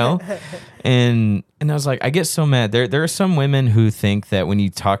 And I was like, I get so mad. There are some women who think that when you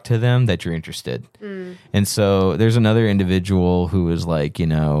talk to them that you're interested. And so there's another individual who was like,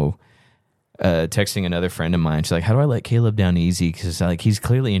 texting another friend of mine. She's like, how do I let Caleb down easy? Because like he's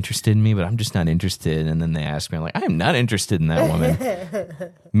clearly interested in me, but I'm just not interested. And then they ask me, I'm like, I am not interested in that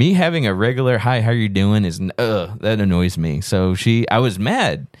woman. Me having a regular hi, how are you doing is that annoys me. So I was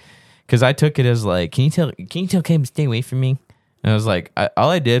mad because I took it as like, can you tell Caleb to stay away from me? And I was like,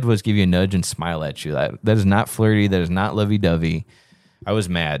 all I did was give you a nudge and smile at you. That is not flirty. That is not lovey-dovey. I was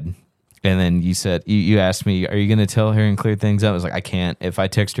mad. And then you said, you asked me, are you going to tell her and clear things up? I was like, I can't. If I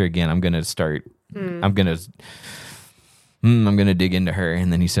text her again, I'm going to start, I'm going to dig into her.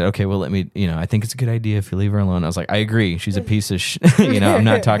 And then you said, okay, well, let me, I think it's a good idea if you leave her alone. I was like, I agree. She's a piece of I'm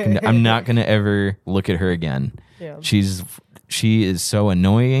not going to ever look at her again. Yeah. She is so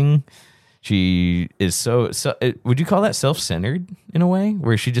annoying. She is so, would you call that self-centered in a way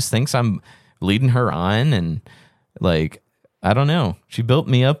where she just thinks I'm leading her on and like, I don't know. She built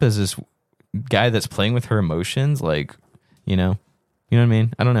me up as this guy that's playing with her emotions, like, you know what I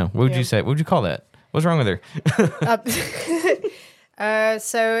mean? I don't know. What would you say? What would you call that? What's wrong with her?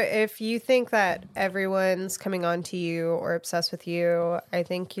 So if you think that everyone's coming on to you or obsessed with you, I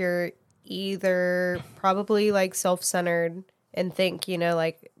think you're either probably like self-centered and think,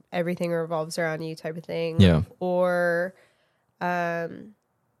 like everything revolves around you type of thing. Yeah. Or, do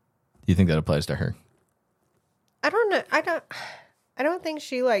you think that applies to her? I don't know. I don't think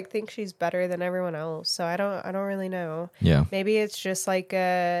she thinks she's better than everyone else. So I don't really know. Yeah. Maybe it's just like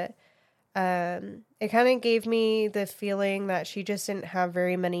it kind of gave me the feeling that she just didn't have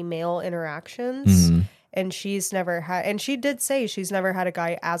very many male interactions. Mm-hmm. And she's never had, and she did say she's never had a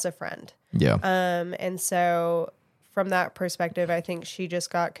guy as a friend. Yeah. And so from that perspective, I think she just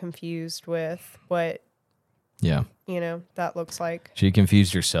got confused with what, that looks like. She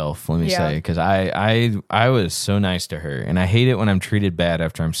confused herself, let me say, because I was so nice to her, and I hate it when I'm treated bad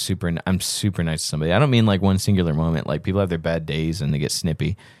after I'm super nice to somebody. I don't mean like one singular moment. Like people have their bad days and they get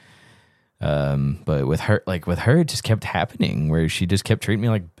snippy. But with her, it just kept happening where she just kept treating me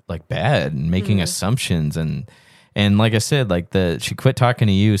like bad and making assumptions and like I said, she quit talking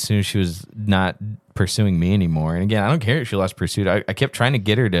to you as soon as she was not pursuing me anymore. And again, I don't care if she lost pursuit. I kept trying to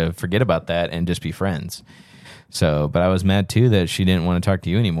get her to forget about that and just be friends. So, but I was mad too that she didn't want to talk to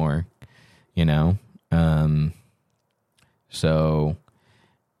you anymore, So,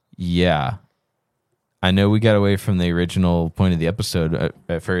 yeah. I know we got away from the original point of the episode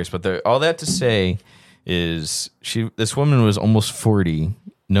at first, but all that to say is this woman was almost 40,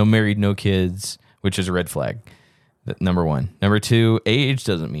 no married, no kids, which is a red flag. Number one. Number two, age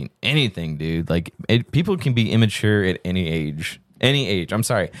doesn't mean anything, dude. Like, people can be immature at any age. Any age. I'm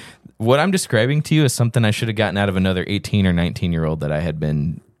sorry. What I'm describing to you is something I should have gotten out of another 18 or 19-year-old that I had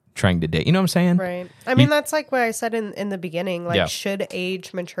been trying to date. You know what I'm saying? Right. I mean, that's like what I said in the beginning. Like, Yeah. should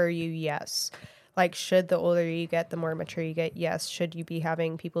age mature you? Yes. Like, should the older you get, the more mature you get? Yes. Should you be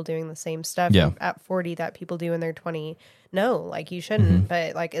having people doing the same stuff Yeah. at 40 that people do in their 20? No, like, you shouldn't.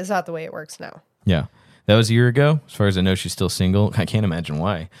 But, like, is that the way it works now? Yeah. That was a year ago. As far as I know, she's still single. I can't imagine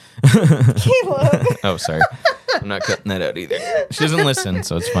why. Caleb. Oh, sorry. I'm not cutting that out either. She doesn't listen,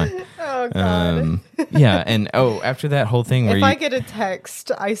 so it's fine. Oh, God. Yeah, and after that whole thing where If I get a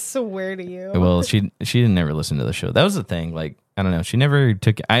text, I swear to you. well, she didn't ever listen to the show. That was the thing. Like, I don't know. She never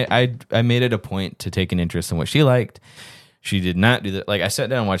took. I made it a point to take an interest in what she liked. She did not do that. Like, I sat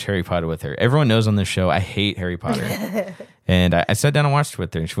down and watched Harry Potter with her. Everyone knows on this show I hate Harry Potter, and I sat down and watched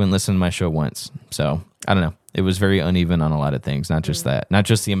with her, and she wouldn't listen to my show once. So I don't know. It was very uneven on a lot of things. Not just that. Not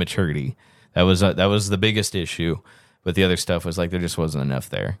just the immaturity. That was the biggest issue. But the other stuff was like there just wasn't enough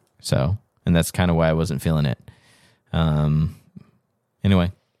there. So, and that's kind of why I wasn't feeling it.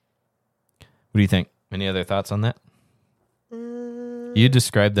 Anyway, what do you think? Any other thoughts on that? You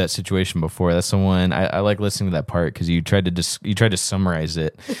described that situation before. That's the one I like listening to that part because you tried to summarize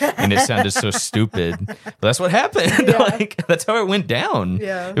it, and it sounded so stupid. But that's what happened. Yeah. Like, that's how it went down.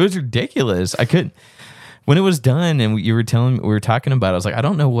 Yeah. It was ridiculous. I couldn't. When it was done, and we were talking about it, I was like, I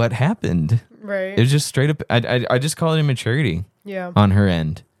don't know what happened. Right. It was just straight up. I just call it immaturity Yeah. on her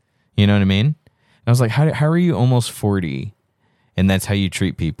end. You know what I mean? And I was like, how are you almost 40, and that's how you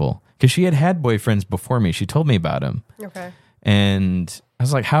treat people? Because she had boyfriends before me. She told me about them. Okay. And I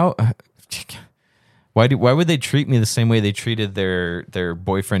was like, how? Why would they treat me the same way they treated their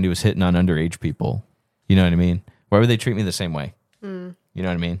boyfriend who was hitting on underage people? You know what I mean? Why would they treat me the same way? You know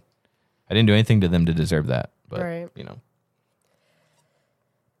what I mean? I didn't do anything to them to deserve that. But, Right. you know.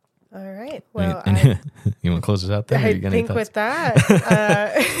 All right. Well, You want to close this out there? I think with that,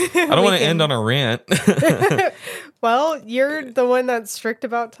 I don't want to end on a rant. well, you're the one that's strict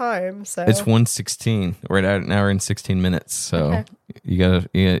about time, so It's 1:16. We're at an hour and 16 minutes. So Okay. you got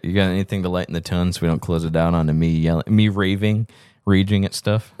anything to lighten the tone so we don't close it down on me raging at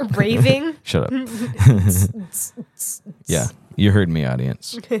stuff? raving. Shut up. Yeah, you heard me,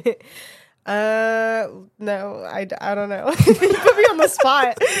 audience. No, I don't know. You put me on the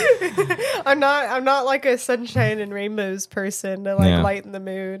spot. I'm not like a sunshine and rainbows person to Yeah. lighten the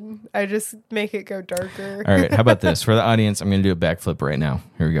mood. I just make it go darker. All right, how about this? For the audience, I'm going to do a backflip right now.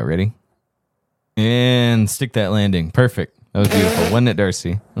 Here we go. Ready? And stick that landing. Perfect. That was beautiful. Wasn't it,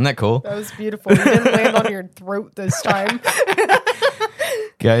 Darcy? Isn't that cool? That was beautiful. You didn't land on your throat this time.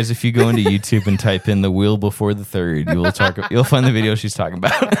 Guys, if you go into YouTube and type in the wheel before the third, you'll find the video she's talking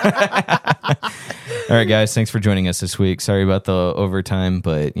about. All right, guys, thanks for joining us this week. Sorry about the overtime,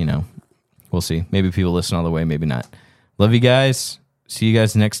 but we'll see. Maybe people listen all the way, maybe not. Love you guys. See you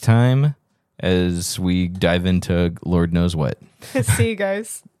guys next time as we dive into Lord knows what. See you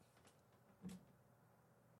guys.